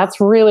to. And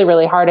that's really,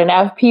 really hard. And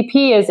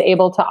FPP is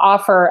able to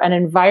offer an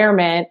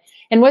environment.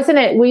 And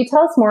will you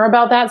tell us more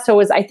about that?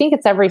 So I think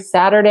it's every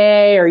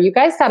Saturday, or you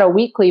guys got a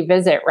weekly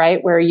visit,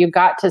 right? Where you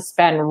got to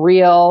spend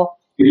real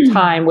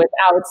time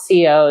without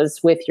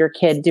COs with your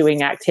kid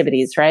doing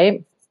activities,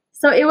 right?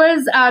 So it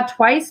was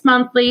twice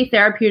monthly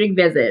therapeutic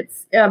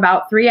visits,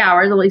 about 3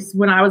 hours. At least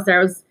when I was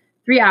there, it was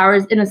 3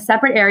 hours in a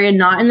separate area,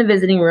 not in the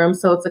visiting room.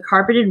 So it's a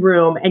carpeted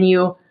room, and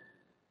you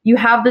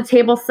have the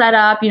table set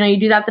up, you know, you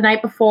do that the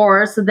night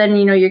before. So then,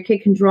 you know, your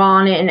kid can draw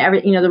on it and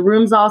everything, you know, the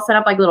room's all set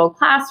up like a little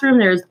classroom.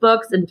 There's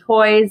books and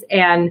toys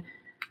and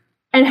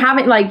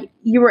having, like,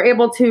 you were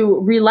able to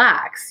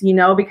relax, you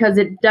know, because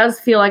it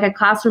does feel like a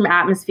classroom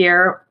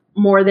atmosphere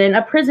more than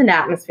a prison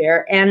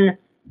atmosphere. And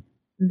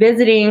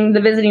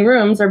the visiting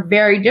rooms are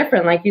very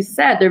different. Like you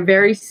said, they're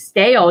very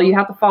stale. You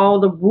have to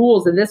follow the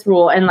rules of this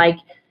rule. And like,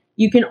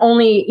 you can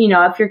only, you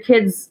know, if your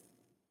kid's,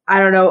 I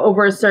don't know,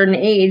 over a certain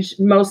age,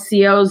 most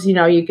COs, you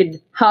know, you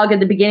could hug at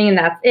the beginning and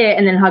that's it,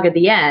 and then hug at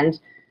the end.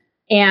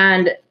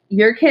 And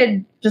your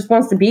kid just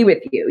wants to be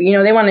with you. You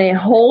know, they want to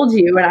hold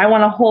you, and I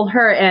want to hold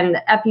her. And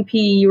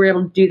FPP, you were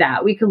able to do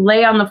that. We could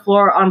lay on the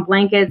floor on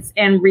blankets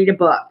and read a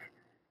book,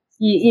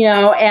 you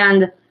know,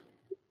 and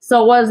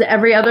so it was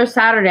every other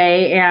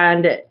Saturday.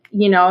 And,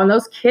 you know, and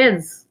those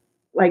kids,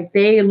 like,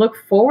 they look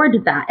forward to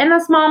that. And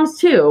us moms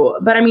too.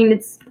 But I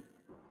mean,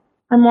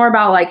 I'm more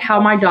about like how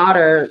my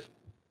daughter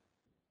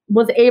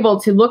was able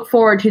to look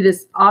forward to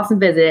this awesome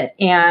visit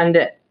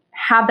and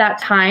have that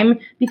time,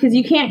 because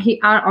you can't,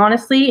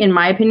 honestly, in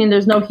my opinion,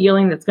 there's no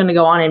healing that's going to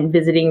go on in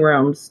visiting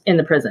rooms in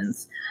the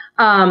prisons.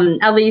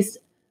 At least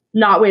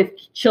not with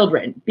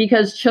children,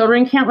 because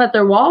children can't let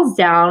their walls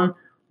down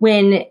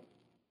when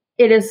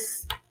it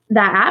is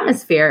that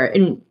atmosphere.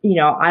 And, you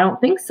know, I don't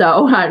think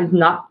so.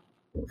 Not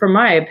from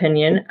my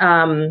opinion.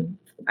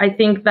 I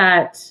think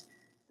that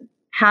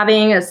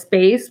having a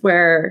space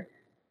where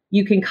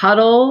you can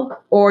cuddle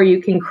or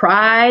you can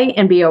cry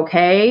and be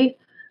okay.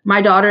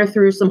 My daughter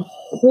threw some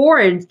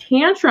horrid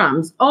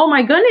tantrums. Oh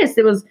my goodness.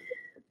 It was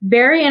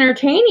very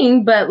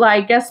entertaining, but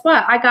like, guess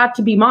what? I got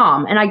to be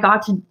mom and I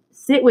got to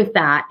sit with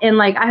that. And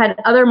like, I had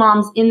other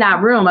moms in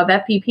that room of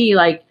FPP,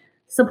 like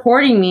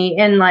supporting me.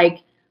 And like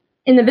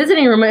in the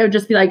visiting room, it would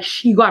just be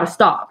like, you got to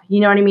stop.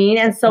 You know what I mean?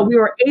 And so we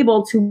were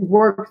able to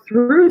work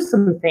through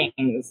some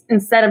things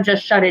instead of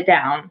just shut it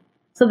down.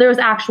 So there was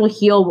actual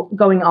heal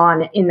going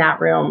on in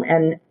that room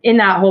and in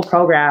that whole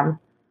program.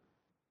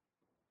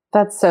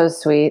 That's so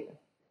sweet.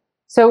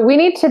 So we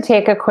need to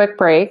take a quick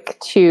break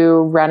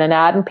to run an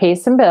ad and pay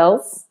some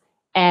bills,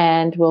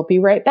 and we'll be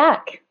right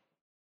back.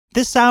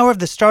 This hour of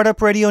the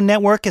Startup Radio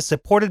Network is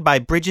supported by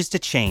Bridges to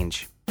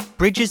Change.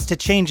 Bridges to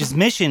Change's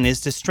mission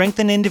is to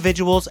strengthen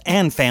individuals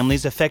and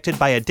families affected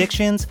by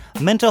addictions,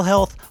 mental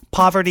health,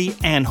 poverty,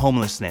 and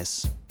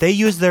homelessness. They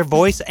use their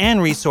voice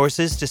and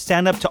resources to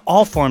stand up to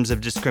all forms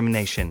of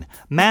discrimination,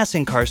 mass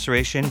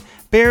incarceration,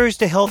 barriers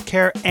to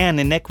healthcare,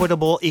 and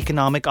inequitable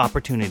economic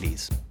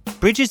opportunities.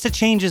 Bridges to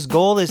Change's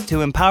goal is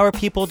to empower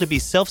people to be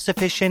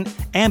self-sufficient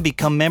and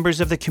become members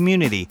of the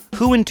community,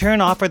 who in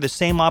turn offer the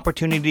same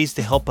opportunities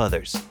to help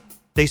others.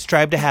 They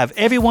strive to have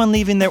everyone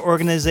leaving their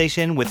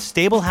organization with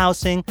stable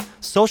housing,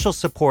 social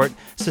support,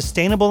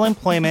 sustainable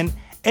employment,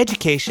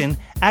 education,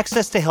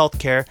 access to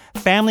healthcare,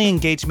 family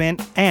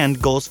engagement, and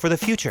goals for the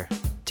future.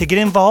 To get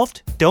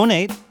involved,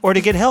 donate, or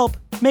to get help,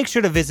 make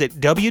sure to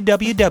visit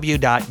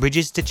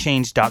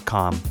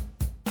www.bridgestochange.com.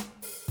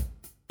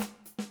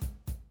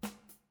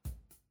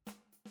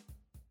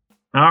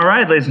 All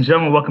right, ladies and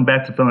gentlemen, welcome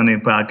back to Filling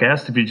In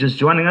Podcast. If you're just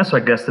joining us, our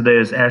guest today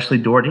is Ashley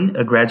Dorety,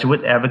 a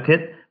graduate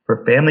advocate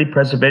for Family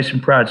Preservation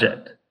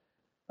Project.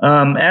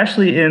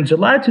 Ashley, in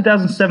July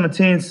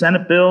 2017,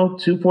 Senate Bill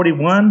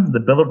 241, the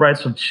Bill of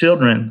Rights of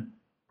Children,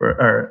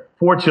 or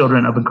for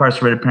children of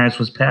incarcerated parents,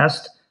 was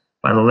passed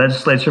by the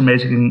legislature,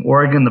 making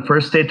Oregon the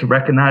first state to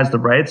recognize the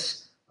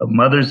rights of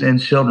mothers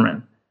and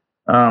children.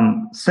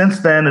 Since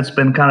then, it's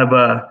been kind of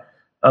a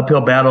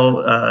uphill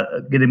battle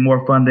getting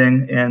more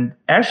funding. And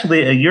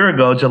actually, a year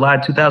ago, July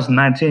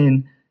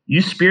 2019,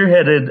 you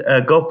spearheaded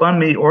a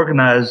GoFundMe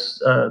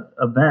organized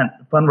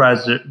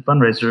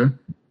fundraiser,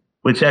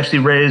 which actually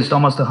raised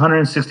almost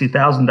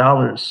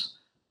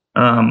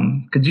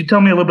 $160,000. Could you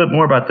tell me a little bit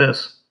more about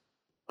this?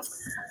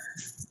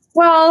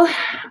 Well,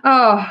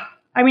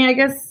 I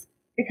guess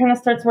it kind of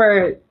starts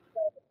where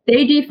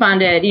they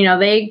defunded,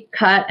 they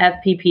cut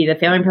FPP, the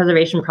Family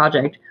Preservation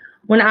Project,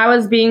 when I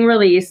was being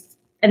released.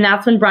 And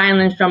that's when Brian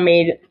Lindstrom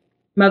made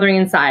Mothering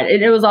Inside.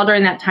 It was all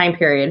during that time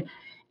period.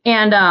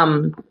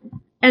 And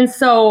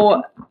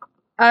so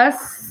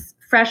us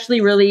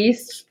freshly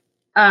released,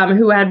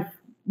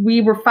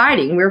 we were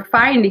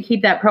fighting to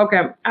keep that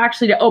program,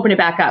 actually to open it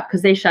back up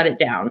because they shut it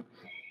down.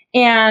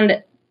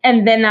 And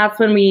then that's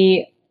when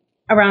we,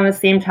 around the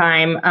same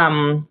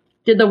time,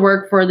 did the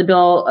work for the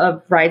Bill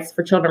of Rights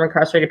for Children of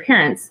Incarcerated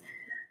Parents.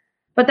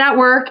 But that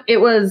work, it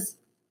was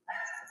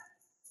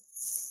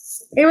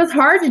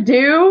hard to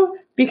do.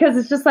 Because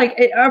it's just like,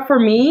 for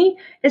me,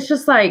 it's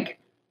just like,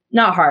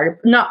 not hard,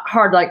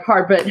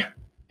 but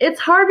it's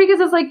hard because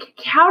it's like,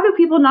 how do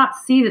people not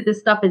see that this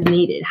stuff is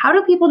needed? How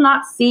do people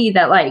not see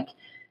that like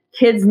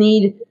kids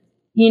need,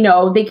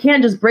 they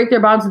can't just break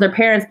their bonds with their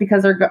parents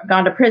because they're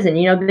gone to prison.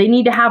 They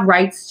need to have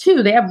rights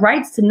too. They have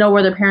rights to know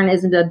where their parent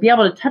is and to be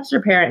able to touch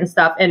their parent and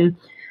stuff. And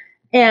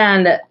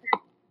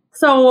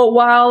so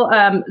while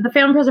the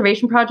Family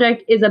Preservation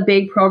Project is a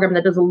big program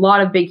that does a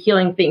lot of big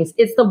healing things,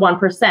 it's the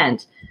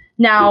 1%.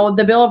 Now,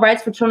 the Bill of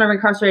Rights for Children of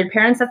Incarcerated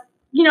Parents, that's,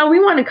 we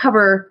want to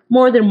cover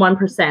more than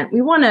 1%. We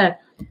want to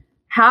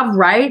have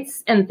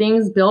rights and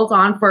things built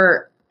on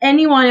for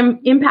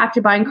anyone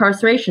impacted by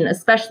incarceration,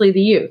 especially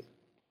the youth.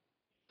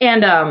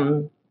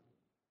 And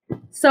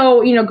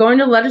so, going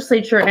to the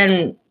legislature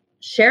and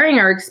sharing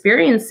our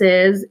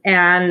experiences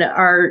and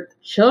our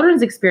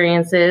children's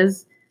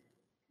experiences,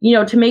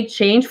 to make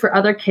change for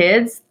other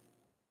kids,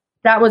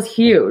 that was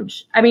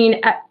huge.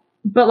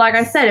 But like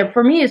I said,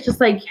 for me, it's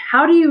just like,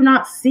 how do you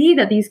not see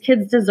that these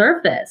kids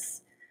deserve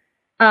this?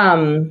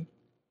 But,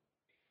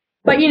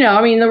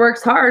 the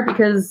work's hard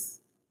because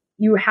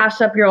you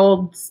hash up your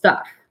old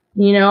stuff.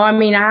 I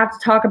have to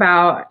talk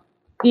about,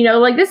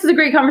 this is a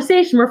great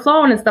conversation. We're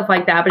flowing and stuff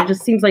like that. But it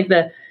just seems like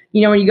when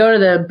you go to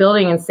the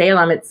building in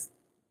Salem, it's,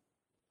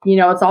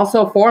 it's all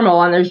so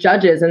formal and there's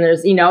judges and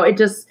there's,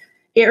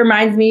 it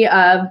reminds me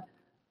of,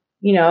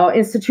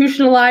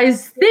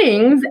 institutionalized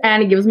things,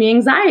 and it gives me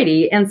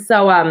anxiety. And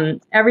so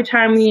every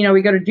time,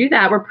 we go to do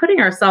that, we're putting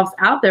ourselves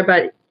out there,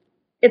 but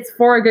it's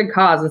for a good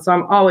cause. And so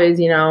I'm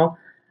always,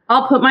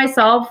 I'll put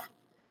myself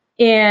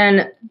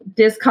in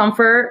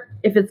discomfort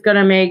if it's going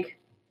to make,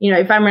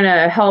 if I'm going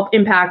to help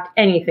impact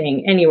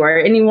anything,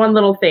 anywhere, any one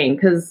little thing.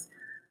 Because,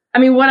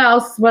 what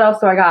else do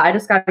I got? I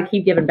just got to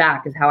keep giving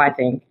back is how I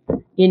think,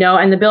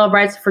 and the Bill of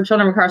Rights for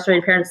Children of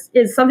Incarcerated Parents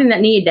is something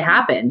that needed to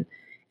happen.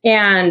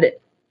 And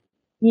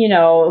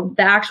the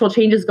actual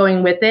changes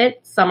going with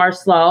it, some are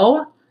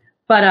slow,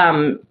 but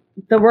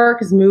the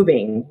work is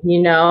moving,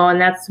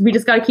 and we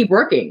just got to keep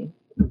working.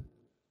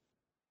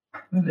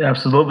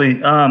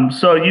 Absolutely.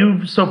 So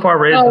you've so far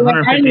raised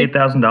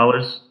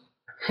 $158,000.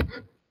 I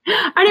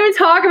didn't even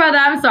talk about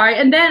that. I'm sorry.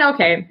 And then,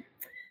 okay.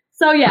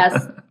 So yes,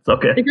 it's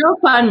okay. The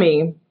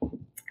GoFundMe.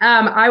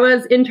 I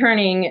was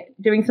interning,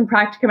 doing some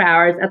practicum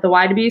hours at the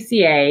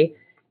YWCA,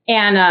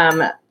 and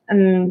I'm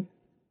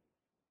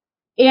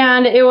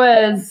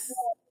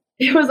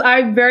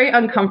very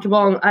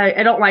uncomfortable.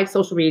 I don't like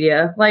social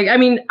media. Like, I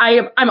mean,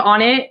 I'm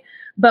on it,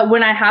 but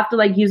when I have to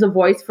like use a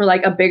voice for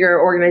like a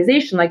bigger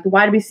organization like the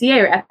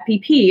YWCA or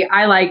FPP,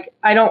 I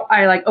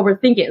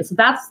overthink it. So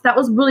that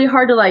was really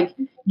hard to like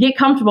get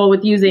comfortable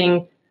with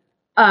using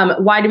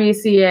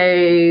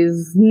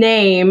YWCA's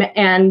name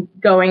and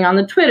going on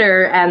the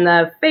Twitter and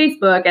the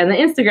Facebook and the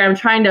Instagram,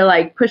 trying to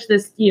like push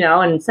this,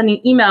 and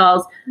sending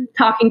emails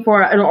talking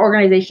for an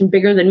organization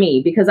bigger than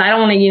me, because I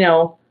don't want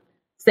to,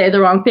 say the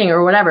wrong thing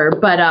or whatever.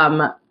 But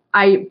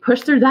I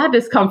pushed through that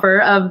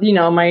discomfort of,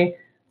 my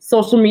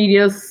social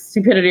media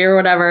stupidity or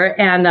whatever,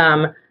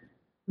 and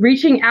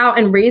reaching out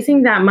and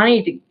raising that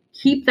money to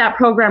keep that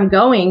program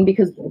going,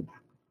 because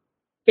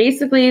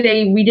basically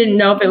we didn't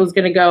know if it was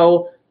going to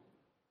go. I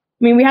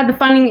mean, we had the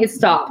funding, it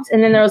stopped,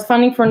 and then there was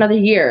funding for another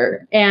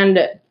year. And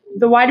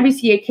the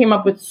YWCA came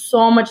up with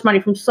so much money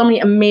from so many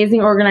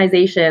amazing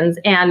organizations.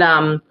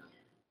 And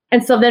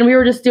so then we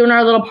were just doing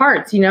our little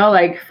parts,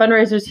 like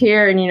fundraisers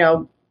here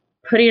and,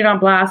 putting it on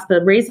blast,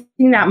 but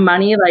raising that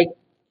money, like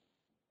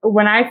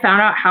when I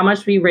found out how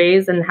much we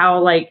raised and how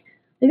like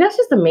that's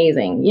just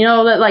amazing,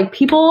 that like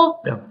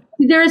people,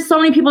 there's so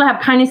many people that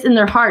have kindness in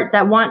their heart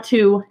that want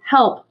to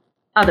help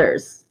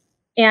others.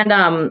 And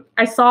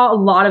I saw a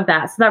lot of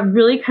that. So that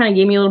really kind of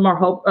gave me a little more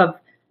hope of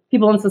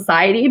people in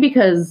society,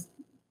 because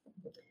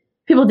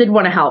people did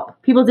want to help.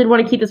 People did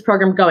want to keep this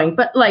program going.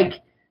 But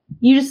like,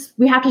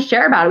 we have to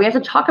share about it. We have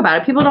to talk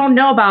about it. People don't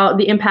know about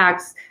the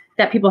impacts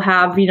that people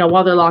have,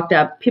 while they're locked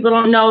up. People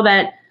don't know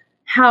that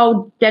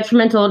how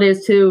detrimental it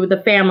is to the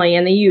family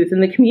and the youth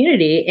and the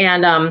community.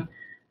 And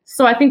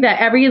so I think that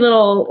every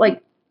little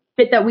like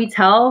bit that we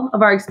tell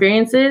of our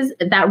experiences,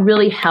 that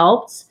really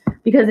helped,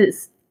 because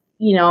it's,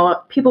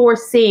 people were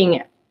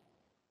seeing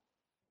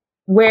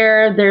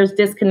where there's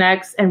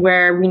disconnects and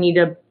where we need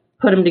to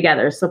put them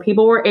together. So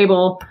people were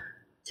able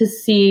to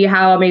see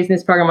how amazing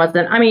this program was.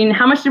 And I mean,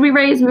 how much did we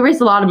raise? We raised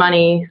a lot of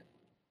money.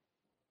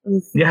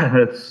 Yeah,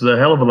 it's a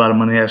hell of a lot of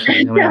money,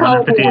 actually. I mean,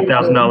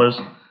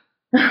 $158,000.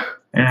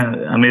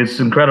 And I mean, it's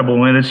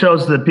incredible. And it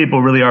shows that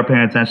people really are paying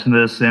attention to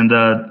this. And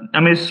I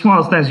mean, it's one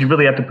of those things you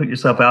really have to put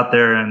yourself out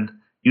there and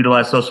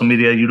utilize social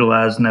media,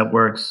 utilize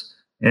networks,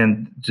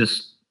 and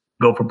just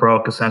go for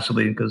broke,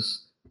 essentially,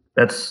 because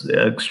that's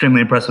an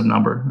extremely impressive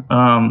number.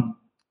 Another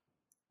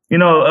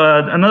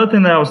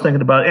thing that I was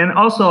thinking about, and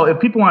also if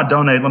people want to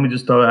donate, let me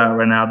just throw it out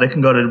right now. They can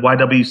go to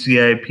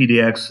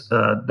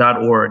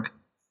ywcapdx.org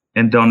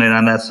and donate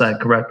on that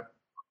site, correct?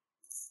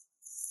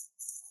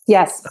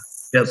 Yes.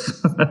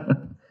 Yes.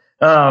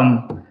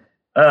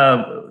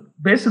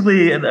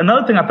 Basically,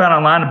 another thing I found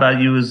online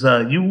about you is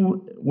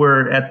you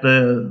were at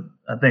the,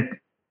 I think,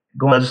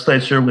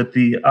 legislature with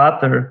the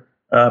author,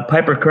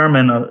 Piper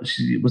Kerman.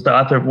 She was the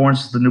author of Orange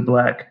is the New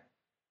Black.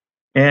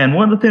 And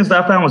one of the things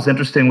that I found was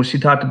interesting was she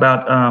talked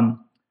about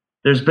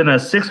there's been a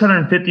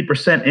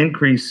 650%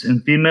 increase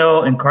in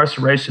female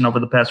incarceration over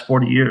the past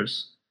 40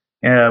 years,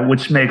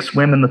 which makes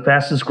women the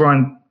fastest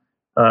growing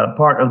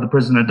part of the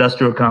prison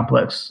industrial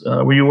complex.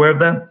 Were you aware of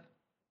that?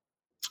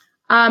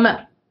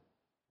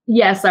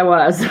 Yes, I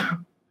was.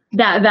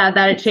 that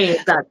it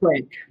changed that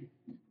quick.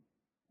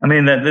 I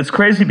mean, it's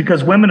crazy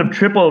because women have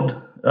tripled.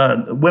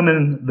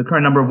 The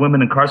current number of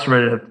women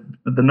incarcerated,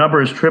 the number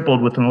has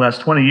tripled within the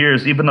last 20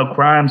 years, even though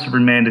crimes have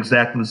remained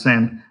exactly the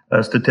same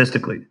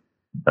statistically,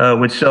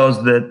 which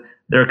shows that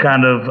they're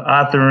kind of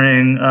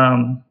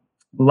authoring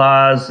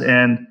laws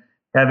and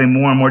having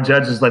more and more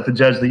judges like the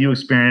judge that you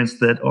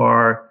experienced that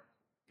are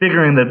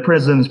figuring that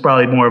prison is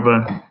probably more of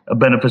a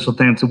beneficial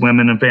thing to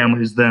women and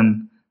families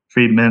than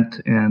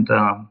treatment and,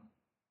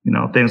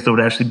 things that would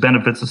actually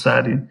benefit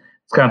society.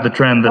 It's kind of the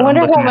trend that I'm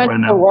looking at right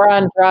now. The war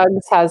on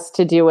drugs has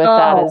to do with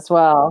that as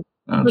well.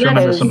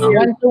 Tremendous amount.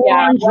 Once the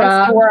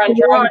war on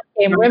drugs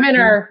came, women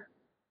are,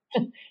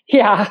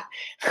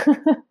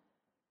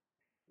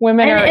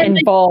 women are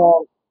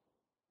involved.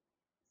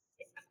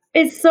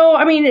 It's so,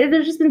 I mean,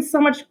 there's just been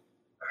so much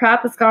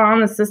crap that's gone on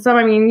in the system.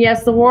 I mean,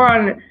 yes, the war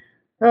on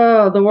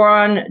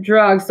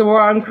drugs, the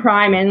war on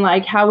crime, and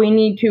like how we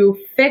need to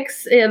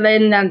fix it,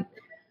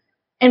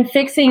 and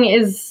fixing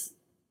is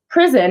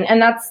prison,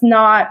 and that's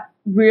not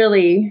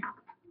really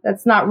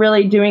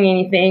doing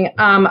anything.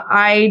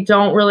 I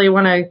don't really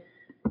want to,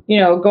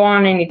 go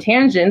on any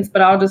tangents,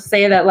 but I'll just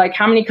say that like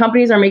how many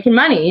companies are making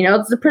money?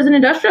 It's the prison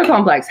industrial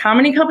complex. How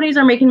many companies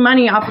are making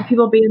money off of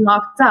people being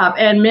locked up?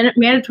 And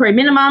mandatory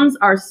minimums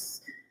are,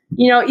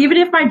 even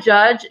if my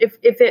judge, if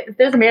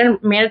there's a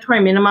mandatory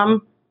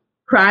minimum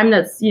crime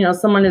that's,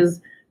 someone is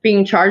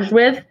being charged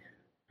with,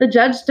 the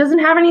judge doesn't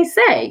have any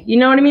say. You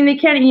know what I mean? They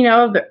can't, you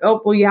have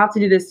to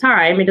do this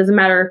time. It doesn't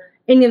matter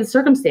any of the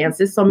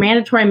circumstances. So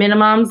mandatory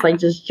minimums like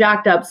just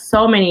jacked up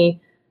so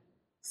many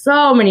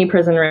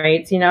prison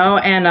rates,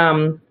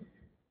 and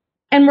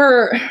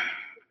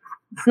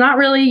it's not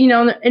really,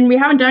 and we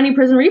haven't done any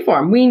prison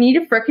reform. We need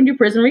to frickin' do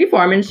prison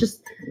reform. And it's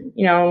just,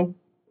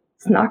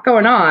 it's not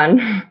going on.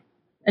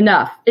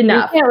 Enough. You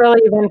can't really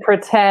even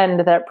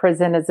pretend that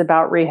prison is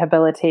about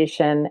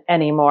rehabilitation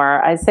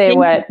anymore. I say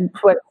what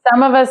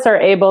some of us are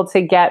able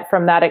to get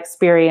from that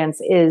experience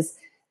is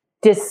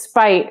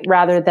despite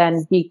rather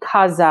than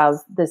because of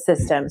the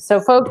system.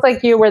 So folks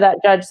like you, where that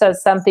judge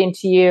says something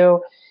to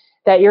you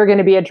that you're going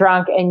to be a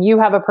drunk and you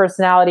have a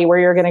personality where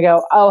you're going to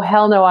go, oh,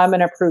 hell no, I'm going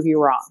to prove you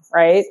wrong.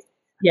 Right.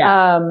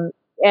 Yeah.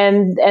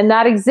 And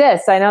that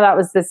exists. I know that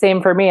was the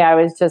same for me. I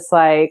was just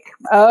like,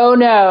 oh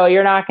no,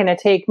 you're not going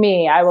to take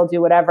me. I will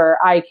do whatever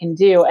I can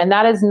do. And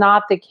that is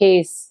not the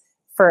case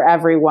for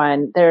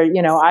everyone.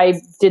 I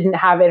didn't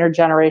have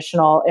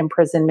intergenerational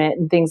imprisonment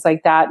and things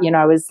like that.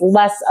 I was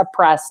less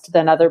oppressed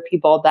than other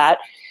people that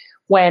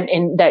went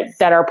in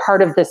that are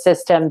part of the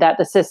system, that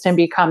the system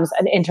becomes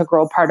an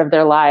integral part of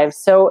their lives.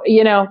 So,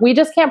 we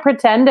just can't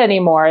pretend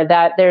anymore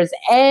that there's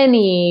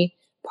any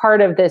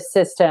part of this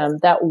system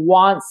that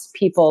wants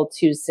people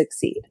to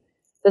succeed.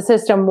 The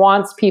system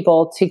wants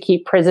people to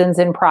keep prisons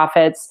in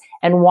profits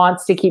and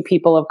wants to keep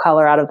people of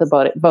color out of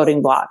the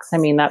voting blocks. I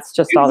mean, that's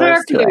just all there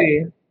is to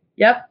it.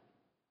 Yep.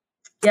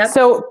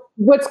 So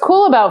what's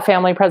cool about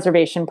Family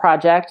Preservation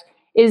Project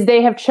is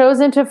they have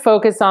chosen to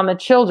focus on the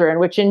children,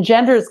 which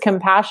engenders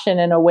compassion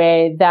in a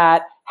way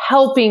that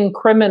helping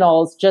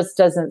criminals just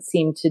doesn't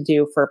seem to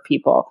do for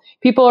people.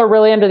 People are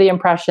really under the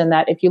impression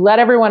that if you let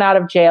everyone out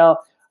of jail,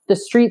 the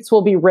streets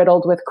will be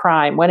riddled with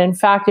crime, when in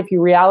fact, if you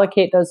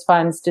reallocate those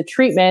funds to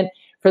treatment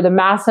for the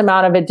mass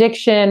amount of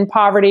addiction,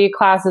 poverty,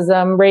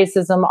 classism,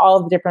 racism, all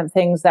of the different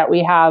things that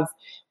we have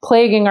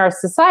plaguing our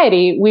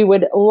society, we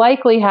would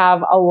likely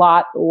have a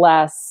lot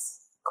less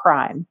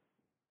crime.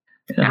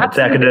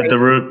 Attack it at the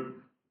root.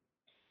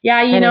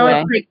 Yeah,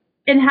 it's like,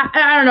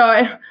 I don't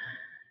know.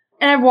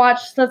 And I've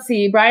watched,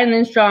 Brian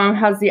Lindstrom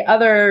has the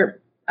other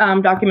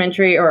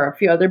documentary, or a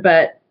few other,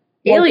 but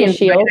Alien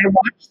Boy, I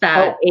watched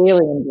that. Oh,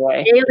 Alien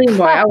Boy.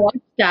 I watched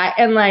that,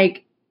 and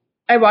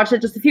I watched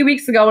it just a few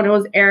weeks ago when it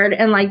was aired,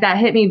 and that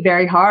hit me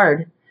very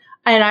hard.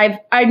 And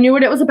I knew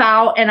what it was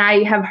about, and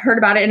I have heard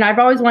about it, and I've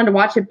always wanted to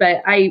watch it,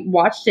 but I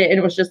watched it, and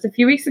it was just a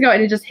few weeks ago,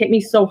 and it just hit me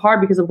so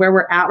hard because of where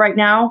we're at right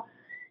now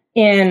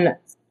in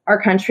our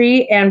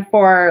country, and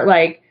for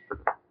I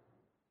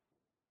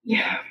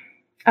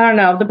don't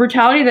know, the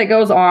brutality that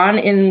goes on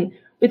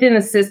within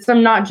the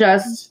system, not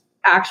just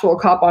actual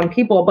cop on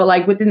people, but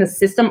within the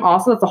system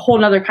also. It's a whole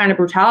nother kind of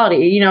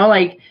brutality,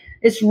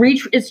 it's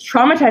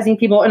traumatizing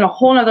people in a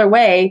whole nother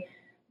way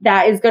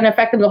that is going to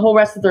affect them the whole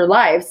rest of their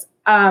lives.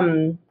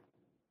 With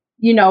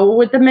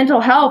the mental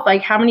health,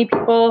 how many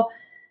people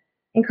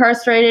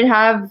incarcerated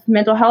have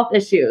mental health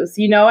issues,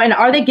 and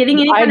are they getting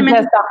any kind of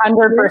mental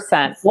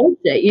 100%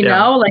 bullshit,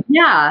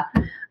 yeah.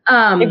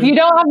 If you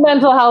don't have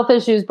mental health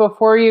issues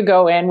before you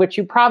go in, which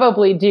you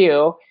probably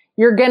do,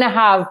 you're going to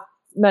have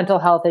mental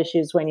health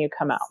issues when you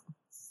come out.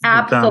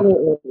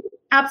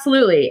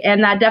 Absolutely.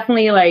 And that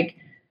definitely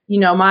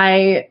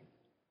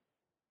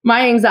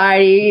my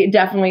anxiety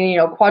definitely,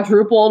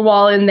 quadrupled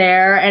while in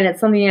there. And it's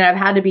something that I've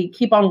had to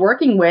keep on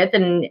working with.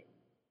 And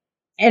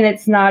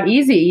it's not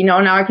easy,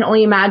 now I can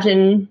only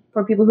imagine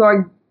for people who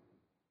are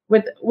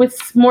with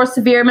more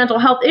severe mental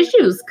health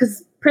issues,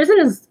 because prison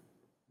is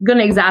going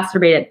to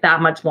exacerbate it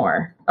that much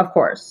more, of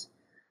course.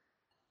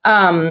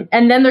 And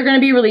then they're going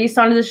to be released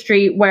onto the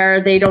street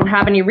where they don't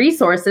have any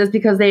resources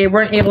because they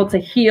weren't able to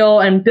heal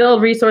and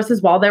build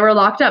resources while they were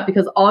locked up,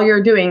 because all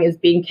you're doing is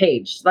being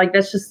caged.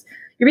 That's just,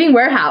 you're being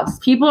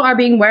warehoused. People are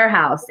being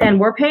warehoused, and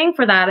we're paying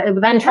for that. And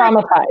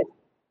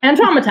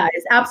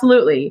traumatized.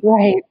 Absolutely.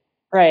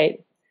 Right.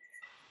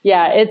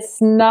 Yeah.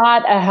 It's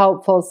not a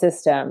helpful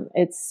system.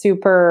 And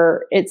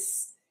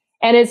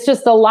it's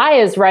just, the lie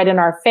is right in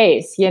our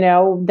face,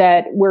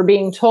 that we're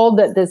being told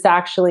that this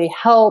actually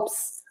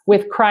helps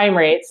with crime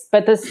rates,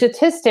 but the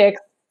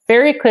statistics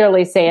very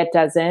clearly say it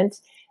doesn't.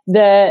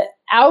 The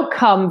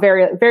outcome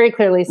very, very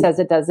clearly says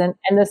it doesn't.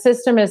 And the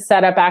system is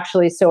set up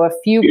actually so a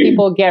few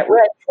people get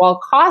rich while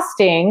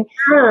costing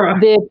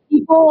the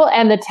people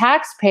and the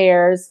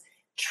taxpayers.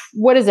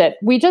 What is it?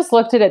 We just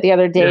looked at it the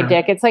other day,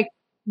 Dick. It's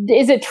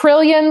is it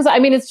trillions? I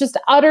mean, it's just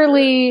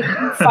utterly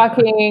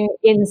fucking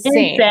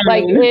insane.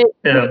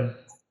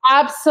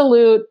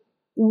 Absolute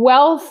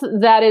wealth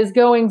that is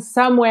going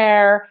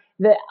somewhere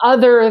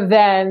other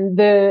than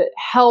the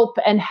help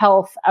and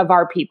health of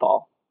our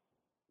people.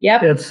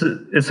 Yep.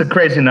 It's a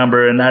crazy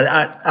number. And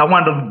I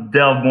wanted to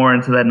delve more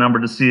into that number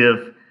to see if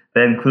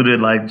that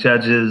included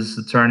judges,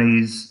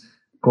 attorneys,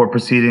 court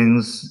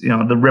proceedings,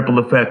 the ripple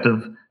effect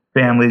of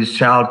families,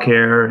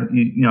 childcare,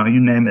 you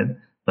name it.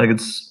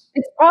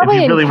 It's probably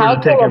if you really were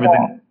to take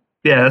everything.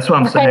 Yeah, that's what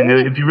I'm saying.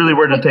 If you really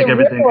were to take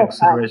everything into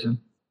consideration.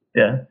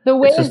 Yeah. The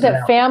ways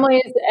that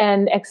families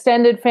and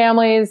extended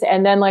families,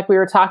 and then we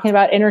were talking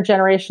about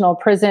intergenerational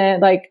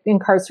prison,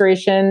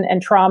 incarceration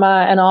and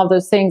trauma and all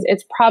those things,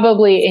 it's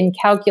probably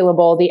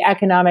incalculable, the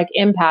economic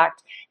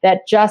impact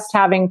that just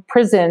having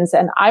prisons,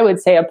 and I would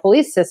say a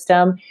police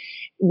system,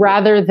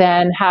 rather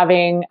than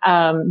having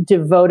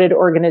devoted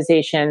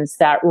organizations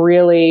that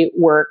really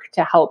work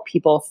to help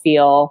people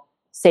feel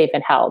safe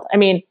and held. I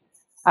mean,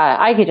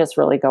 I could just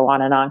really go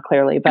on and on,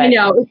 clearly, but I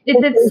know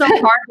it's so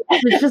hard.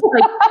 It's just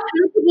like, how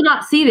do people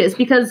not see this?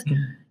 Because,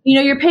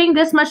 you're paying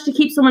this much to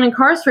keep someone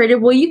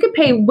incarcerated. Well, you could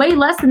pay way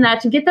less than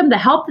that to get them the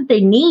help that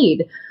they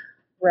need.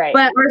 Right.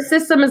 But our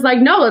system is like,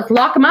 no, let's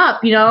lock them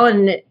up,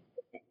 and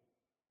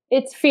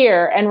it's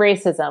fear and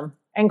racism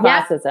and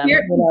classism.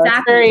 Fear, exactly.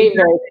 It's very,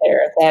 very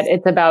clear that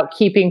it's about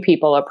keeping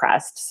people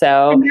oppressed.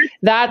 So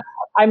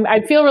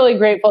I feel really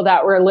grateful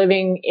that we're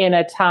living in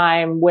a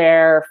time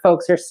where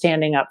folks are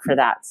standing up for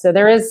that. So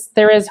there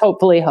is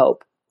hopefully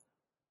hope.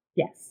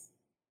 Yes.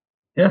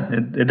 Yeah,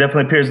 it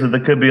definitely appears that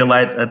there could be a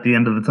light at the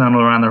end of the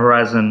tunnel or on the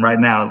horizon right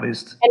now, at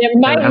least. And it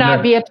might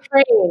not be a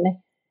train.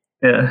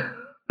 Yeah.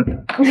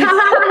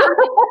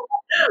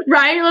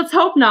 Right. Let's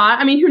hope not.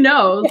 I mean, who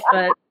knows?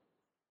 But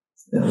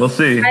we'll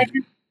see.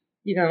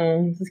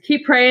 Just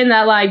keep praying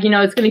that,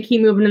 it's going to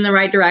keep moving in the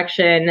right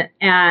direction.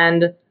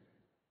 And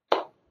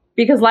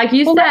because, like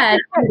you said,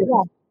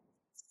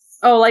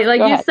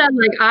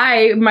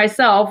 I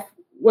myself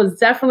was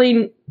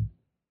definitely,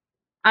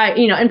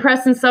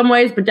 impressed in some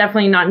ways, but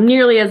definitely not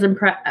nearly as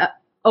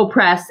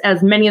oppressed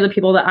as many of the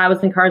people that I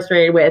was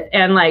incarcerated with.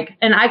 And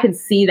I could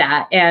see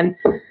that. And,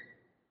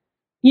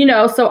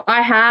 so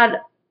I have,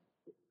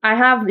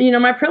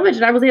 my privilege,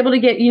 and I was able to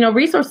get,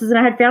 resources, and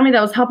I had family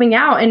that was helping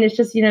out. And it's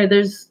just,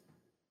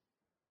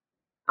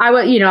 I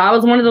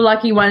was one of the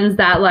lucky ones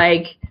that,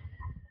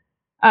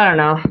 I don't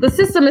know. The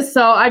system is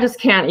I just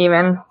can't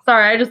even.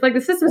 Sorry,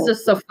 the system is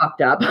just so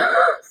fucked up.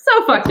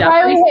 So fucked up.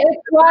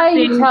 It's why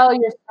you tell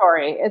your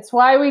story. It's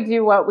why we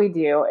do what we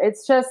do.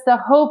 It's just the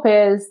hope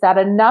is that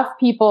enough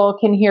people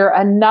can hear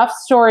enough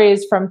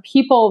stories from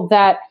people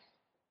that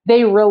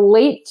they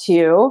relate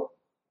to,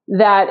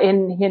 that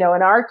in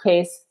our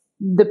case,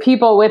 the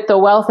people with the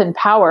wealth and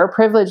power,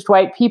 privileged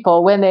white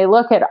people, when they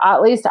look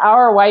at least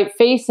our white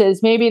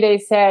faces, maybe they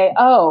say,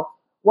 oh,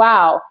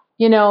 wow,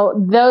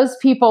 those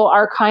people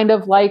are kind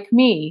of like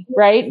me,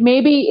 right?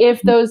 Maybe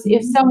if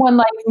someone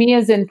like me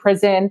is in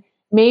prison,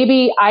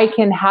 maybe I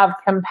can have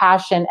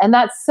compassion. And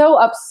that's so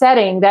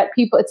upsetting that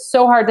it's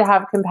so hard to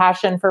have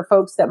compassion for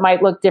folks that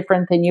might look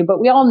different than you. But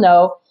we all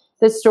know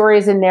the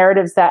stories and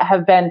narratives that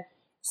have been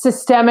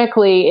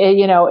systemically,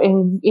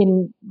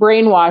 in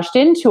brainwashed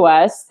into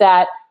us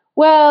that,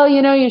 well,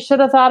 you should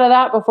have thought of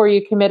that before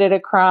you committed a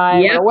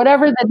crime, or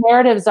whatever the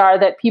narratives are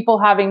that people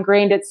have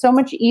ingrained. It's so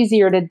much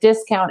easier to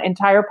discount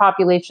entire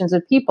populations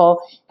of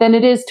people than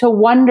it is to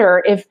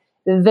wonder if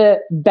the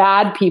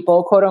bad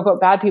people, quote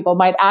unquote, bad people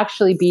might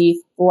actually be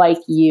like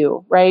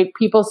you, right?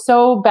 People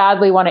so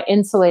badly want to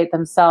insulate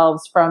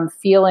themselves from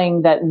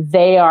feeling that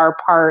they are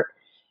part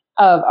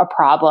of a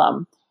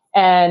problem.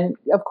 And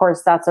of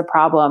course, that's a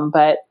problem.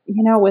 But,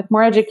 with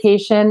more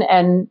education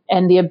and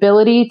the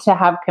ability to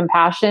have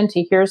compassion,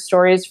 to hear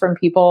stories from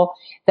people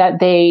that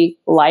they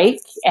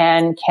like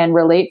and can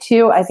relate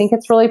to, I think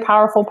it's really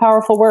powerful,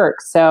 powerful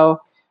work.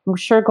 So I'm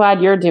sure glad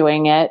you're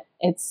doing it.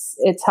 It's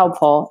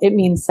helpful. It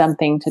means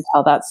something to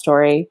tell that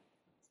story.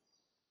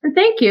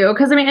 Thank you.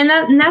 Because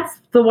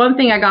that's the one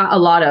thing I got a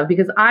lot of,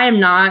 because I am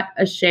not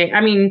ashamed.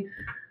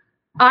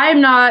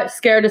 I'm not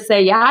scared to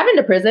say, yeah, I've been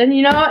to prison,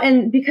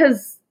 and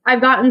because I've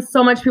gotten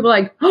so much people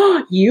like,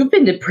 oh, you've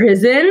been to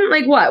prison?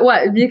 Like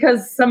what?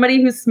 Because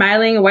somebody who's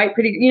smiling, a white,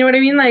 pretty, you know what I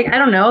mean? I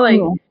don't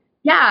know,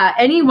 yeah,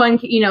 anyone,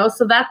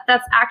 so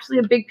that's actually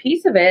a big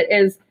piece of it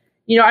is,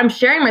 I'm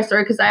sharing my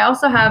story because I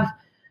also have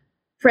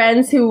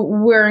friends who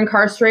were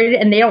incarcerated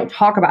and they don't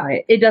talk about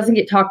it. It doesn't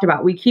get talked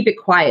about. We keep it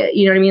quiet.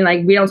 You know what I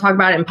mean? We don't talk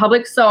about it in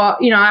public. So,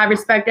 I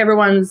respect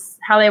everyone's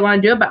how they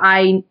want to do it, but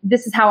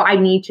this is how I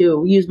need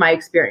to use my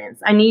experience.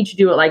 I need to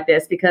do it like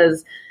this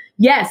because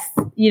yes,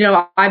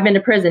 I've been to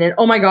prison and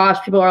oh my gosh,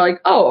 people are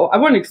like, oh, I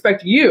wouldn't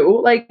expect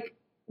you.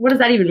 What does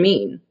that even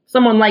mean?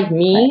 Someone like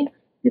me?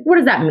 What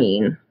does that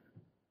mean?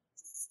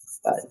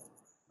 But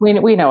we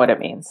know what it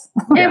means.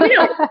 Yeah, we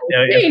know what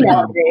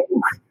it means.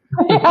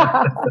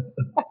 Yeah.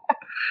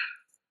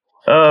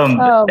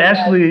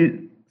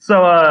 Ashley,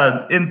 so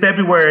in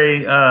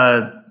February,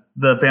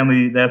 the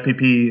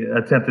FPP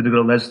attempted to go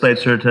to the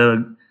legislature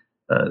to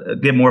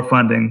get more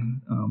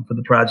funding for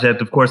the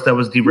project. Of course, that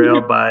was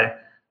derailed by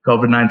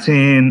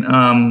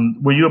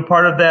COVID-19. Were you a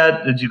part of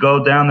that? Did you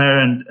go down there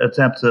and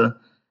attempt to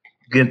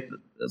get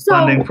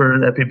funding for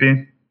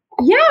FPP?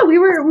 Yeah, we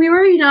were,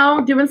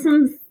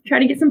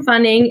 trying to get some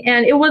funding,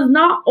 and it was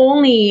not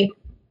only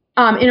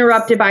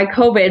interrupted by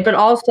COVID, but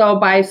also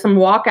by some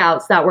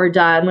walkouts that were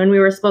done when we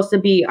were supposed to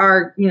be,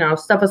 our,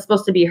 stuff was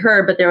supposed to be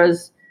heard, but there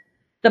was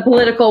the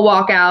political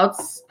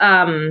walkouts.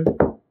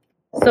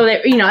 So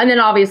that, and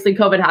then obviously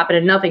COVID happened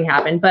and nothing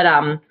happened, but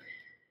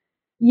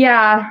we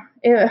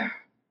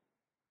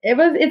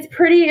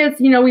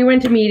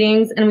went to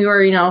meetings and we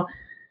went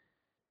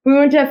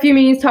to a few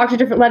meetings, talked to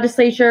different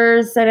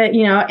legislatures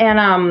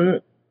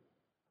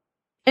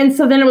and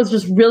so then it was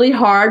just really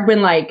hard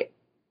when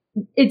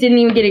it didn't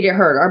even get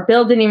heard. Our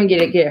bill didn't even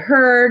get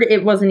heard.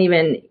 It wasn't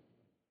even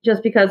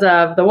just because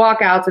of the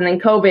walkouts and then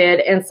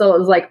COVID. And so it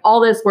was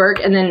all this work.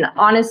 And then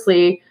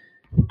honestly,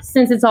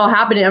 since it's all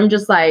happening, I'm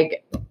just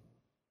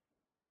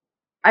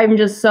I'm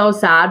just so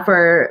sad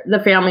for the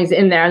families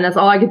in there. And that's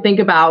all I could think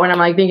about when I'm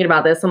like thinking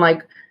about this. I'm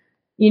like,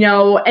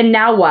 and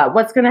now what?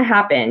 What's going to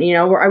happen?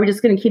 Are we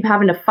just going to keep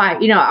having to fight?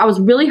 I was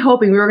really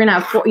hoping we were going to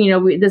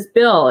have, this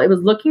bill. It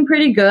was looking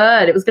pretty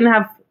good. It was going to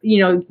have,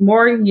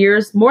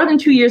 more than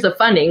 2 years of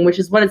funding, which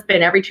is what it's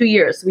been every 2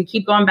 years. So we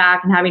keep going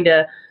back and having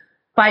to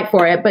fight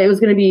for it. But it was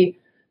going to be,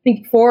 I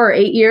think, 4 or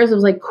 8 years. It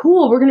was like,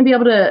 cool, we're going to be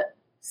able to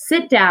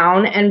sit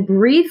down and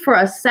breathe for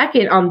a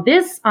second on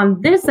this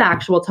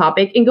actual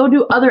topic and go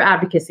do other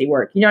advocacy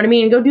work. You know what I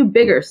mean? And go do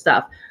bigger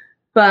stuff.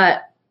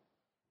 But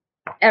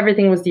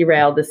everything was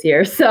derailed this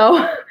year.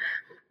 So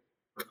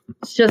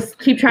just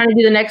keep trying to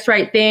do the next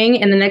right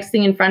thing and the next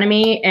thing in front of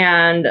me.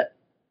 And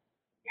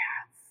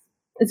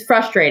it's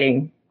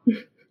frustrating.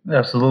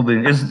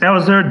 Absolutely. Is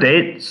there a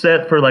date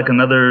set for like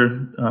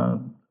another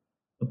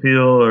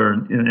appeal or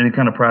any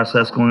kind of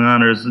process going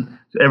on, or is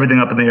everything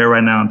up in the air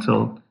right now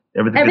until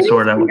everything gets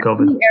sorted out with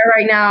COVID? In the air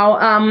right now.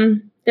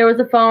 There was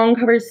a phone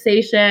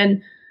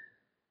conversation,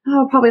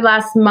 probably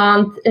last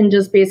month, and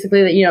just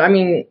basically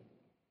that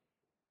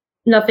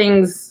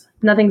nothing's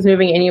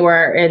moving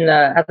anywhere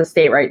at the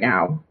state right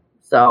now.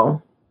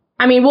 So,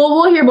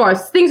 we'll hear more.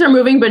 Things are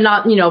moving, but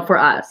not for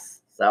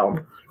us. So,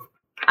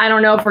 I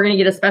don't know if we're gonna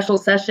get a special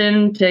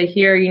session to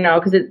hear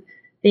because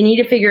they need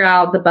to figure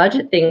out the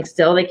budget thing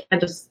still. They can't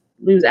just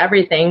lose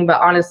everything. But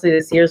honestly,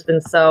 this year's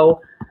been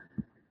so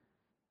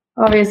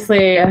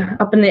obviously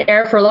up in the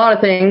air for a lot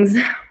of things.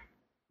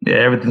 Yeah,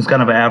 everything's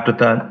kind of an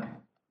afterthought.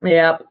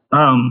 Yep.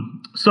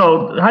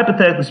 So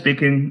hypothetically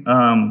speaking,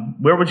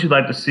 where would you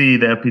like to see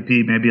the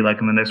FPP maybe like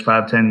in the next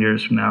 5-10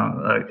 years from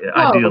now,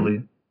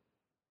 ideally?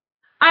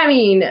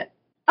 Ideally?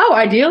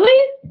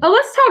 Oh,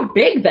 let's talk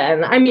big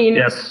then.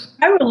 Yes.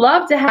 I would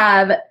love to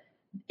have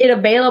it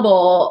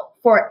available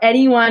for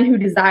anyone who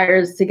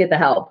desires to get the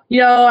help,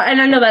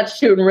 and I know that's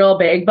shooting real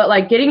big, but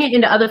like getting it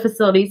into other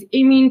facilities.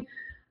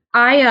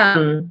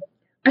 I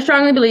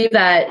strongly believe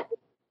that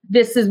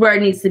this is where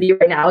it needs to be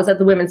right now, is at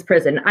the women's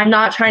prison. I'm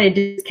not trying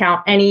to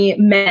discount any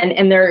men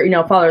and their,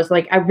 fathers.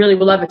 Like, I really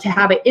would love it to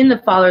have it in the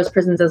fathers'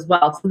 prisons as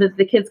well, so that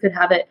the kids could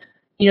have it,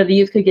 the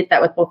youth could get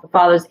that with both the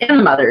fathers and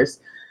the mothers.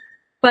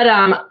 But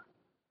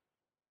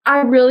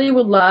I really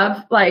would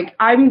love,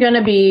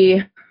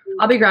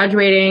 I'll be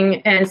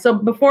graduating. And so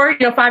before,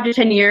 5 to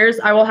 10 years,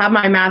 I will have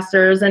my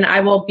master's and I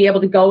will be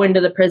able to go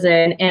into the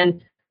prison and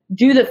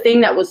do the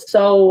thing that was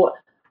so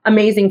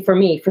amazing for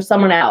me, for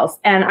someone else.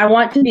 And I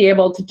want to be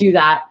able to do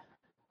that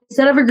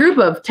instead of a group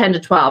of 10 to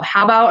 12.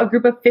 How about a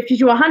group of 50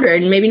 to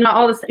 100? And maybe not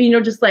all this,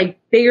 just like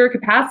bigger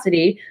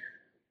capacity.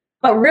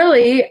 But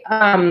really,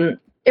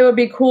 it would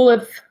be cool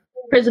if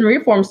prison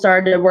reform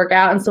started to work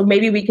out. And so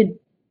maybe we could,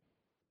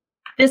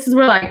 this is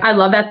where I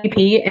love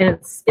FPP and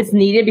it's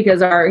needed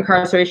because our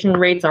incarceration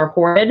rates are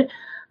horrid.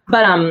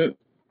 But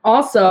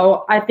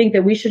also I think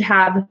that we should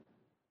have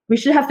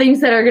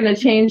things that are going to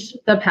change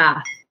the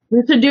path.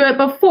 We should do it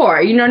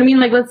before, you know what I mean?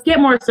 Let's get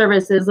more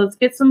services. Let's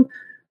get some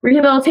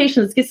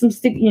rehabilitation. Let's get some,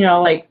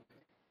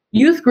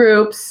 youth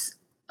groups.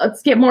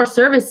 Let's get more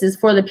services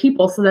for the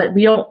people so that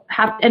we don't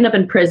have to end up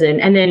in prison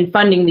and then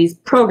funding these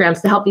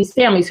programs to help these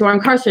families who are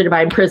incarcerated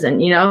by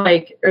prison,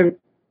 or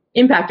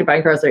impacted by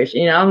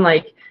incarceration,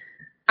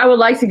 I would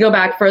like to go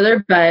back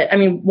further, but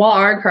while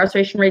our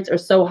incarceration rates are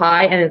so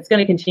high and it's going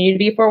to continue to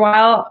be for a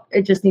while,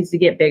 it just needs to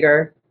get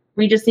bigger.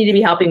 We just need to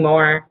be helping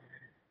more.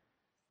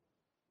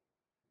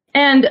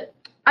 And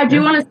I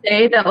do want to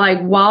say that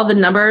while the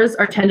numbers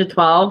are 10 to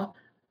 12,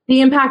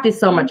 the impact is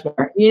so much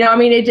more.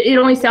 It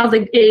only sounds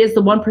like it is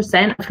the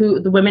 1%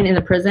 of the women in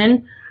the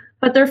prison,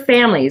 but their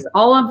families,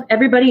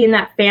 everybody in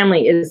that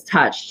family is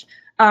touched.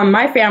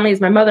 My family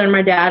is my mother and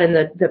my dad and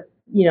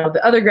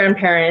the other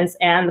grandparents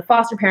and the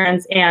foster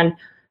parents and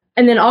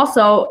then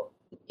also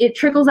it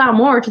trickles out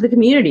more to the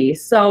community.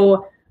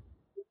 So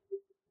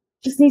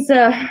just needs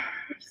to,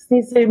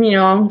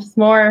 just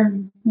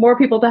more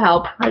people to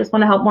help. I just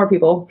want to help more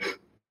people.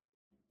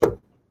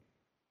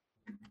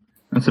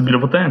 That's a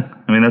beautiful thing.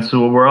 That's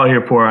what we're all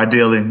here for,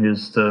 ideally,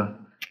 it's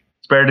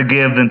better to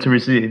give than to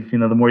receive. The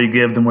more you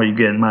give, the more you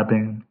get, in my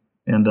opinion.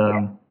 And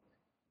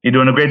you're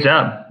doing a great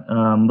job.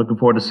 Looking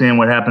forward to seeing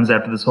what happens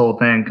after this whole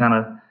thing kind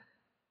of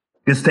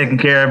gets taken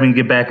care of and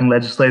get back in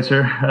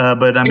legislature.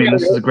 But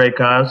this is a great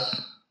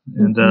cause.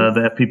 And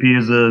the FPP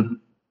is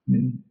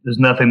there's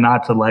nothing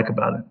not to like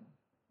about it.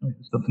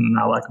 There's nothing to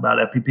not like about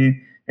FPP.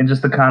 And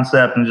just the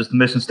concept and just the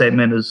mission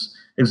statement is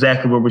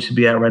exactly where we should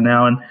be at right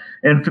now.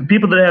 And for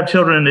people that have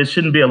children, it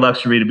shouldn't be a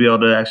luxury to be able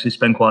to actually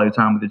spend quality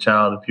time with your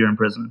child if you're in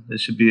prison. That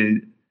should be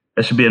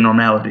a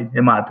normality,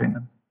 in my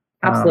opinion.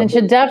 Absolutely. It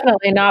should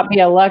definitely not be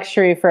a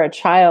luxury for a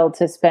child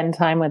to spend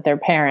time with their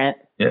parent.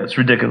 Yeah, it's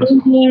ridiculous.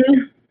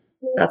 Mm-hmm.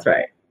 That's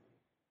right.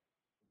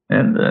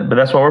 And but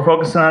that's why we're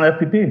focusing on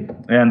FPP.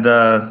 And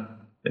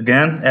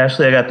again,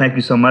 Ashley, I got to thank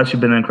you so much. You've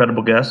been an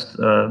incredible guest.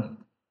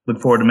 Look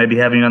forward to maybe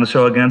having you on the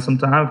show again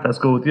sometime, if that's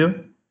cool with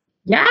you.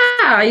 Yeah,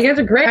 you guys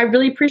are great. I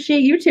really appreciate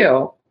you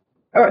two.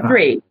 Or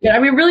three. Yeah,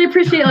 we really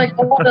appreciate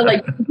all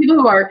the people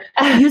who are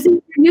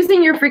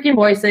using your freaking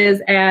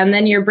voices, and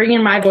then you're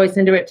bringing my voice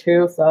into it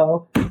too.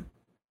 So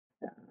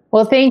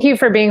Well, thank you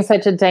for being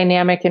such a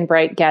dynamic and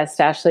bright guest,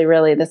 Ashley.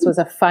 Really, this was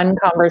a fun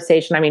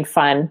conversation. I mean,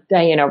 fun,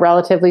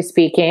 relatively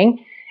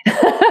speaking.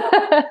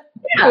 It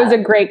was a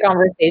great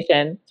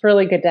conversation. It's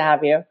really good to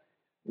have you.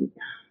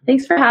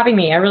 Thanks for having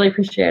me. I really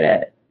appreciate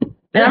it.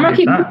 And I'm going to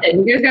keep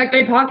listening. You guys got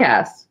great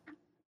podcasts.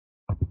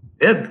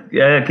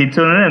 Yeah, keep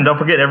tuning in. Don't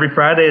forget, every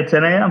Friday at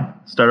 10 a.m.,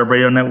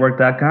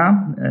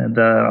 startupradionetwork.com. And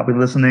I'll be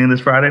listening this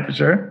Friday for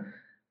sure.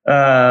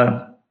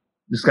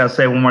 Just got to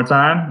say one more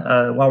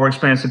time, while we're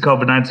experiencing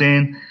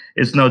COVID-19,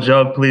 it's no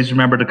joke. Please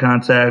remember to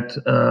contact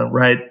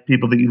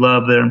people that you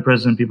love that are in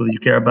prison, people that you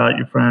care about,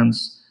 your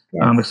friends.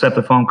 Yes. Accept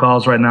the phone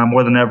calls right now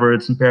more than ever.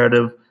 It's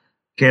imperative.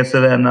 Can't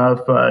say that enough.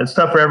 It's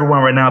tough for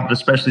everyone right now, but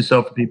especially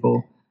so for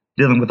people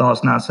dealing with all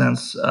this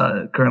nonsense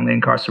currently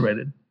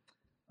incarcerated.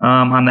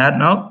 On that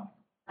note,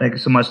 thank you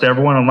so much to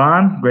everyone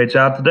online. Great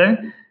job today.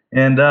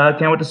 And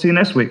can't wait to see you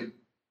next week.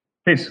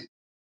 Peace.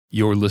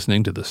 You're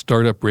listening to the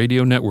Startup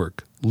Radio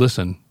Network.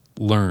 Listen,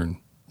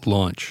 learn,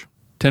 launch.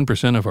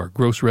 10% of our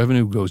gross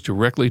revenue goes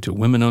directly to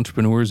women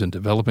entrepreneurs in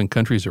developing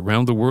countries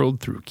around the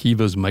world through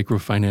Kiva's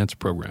microfinance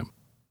program.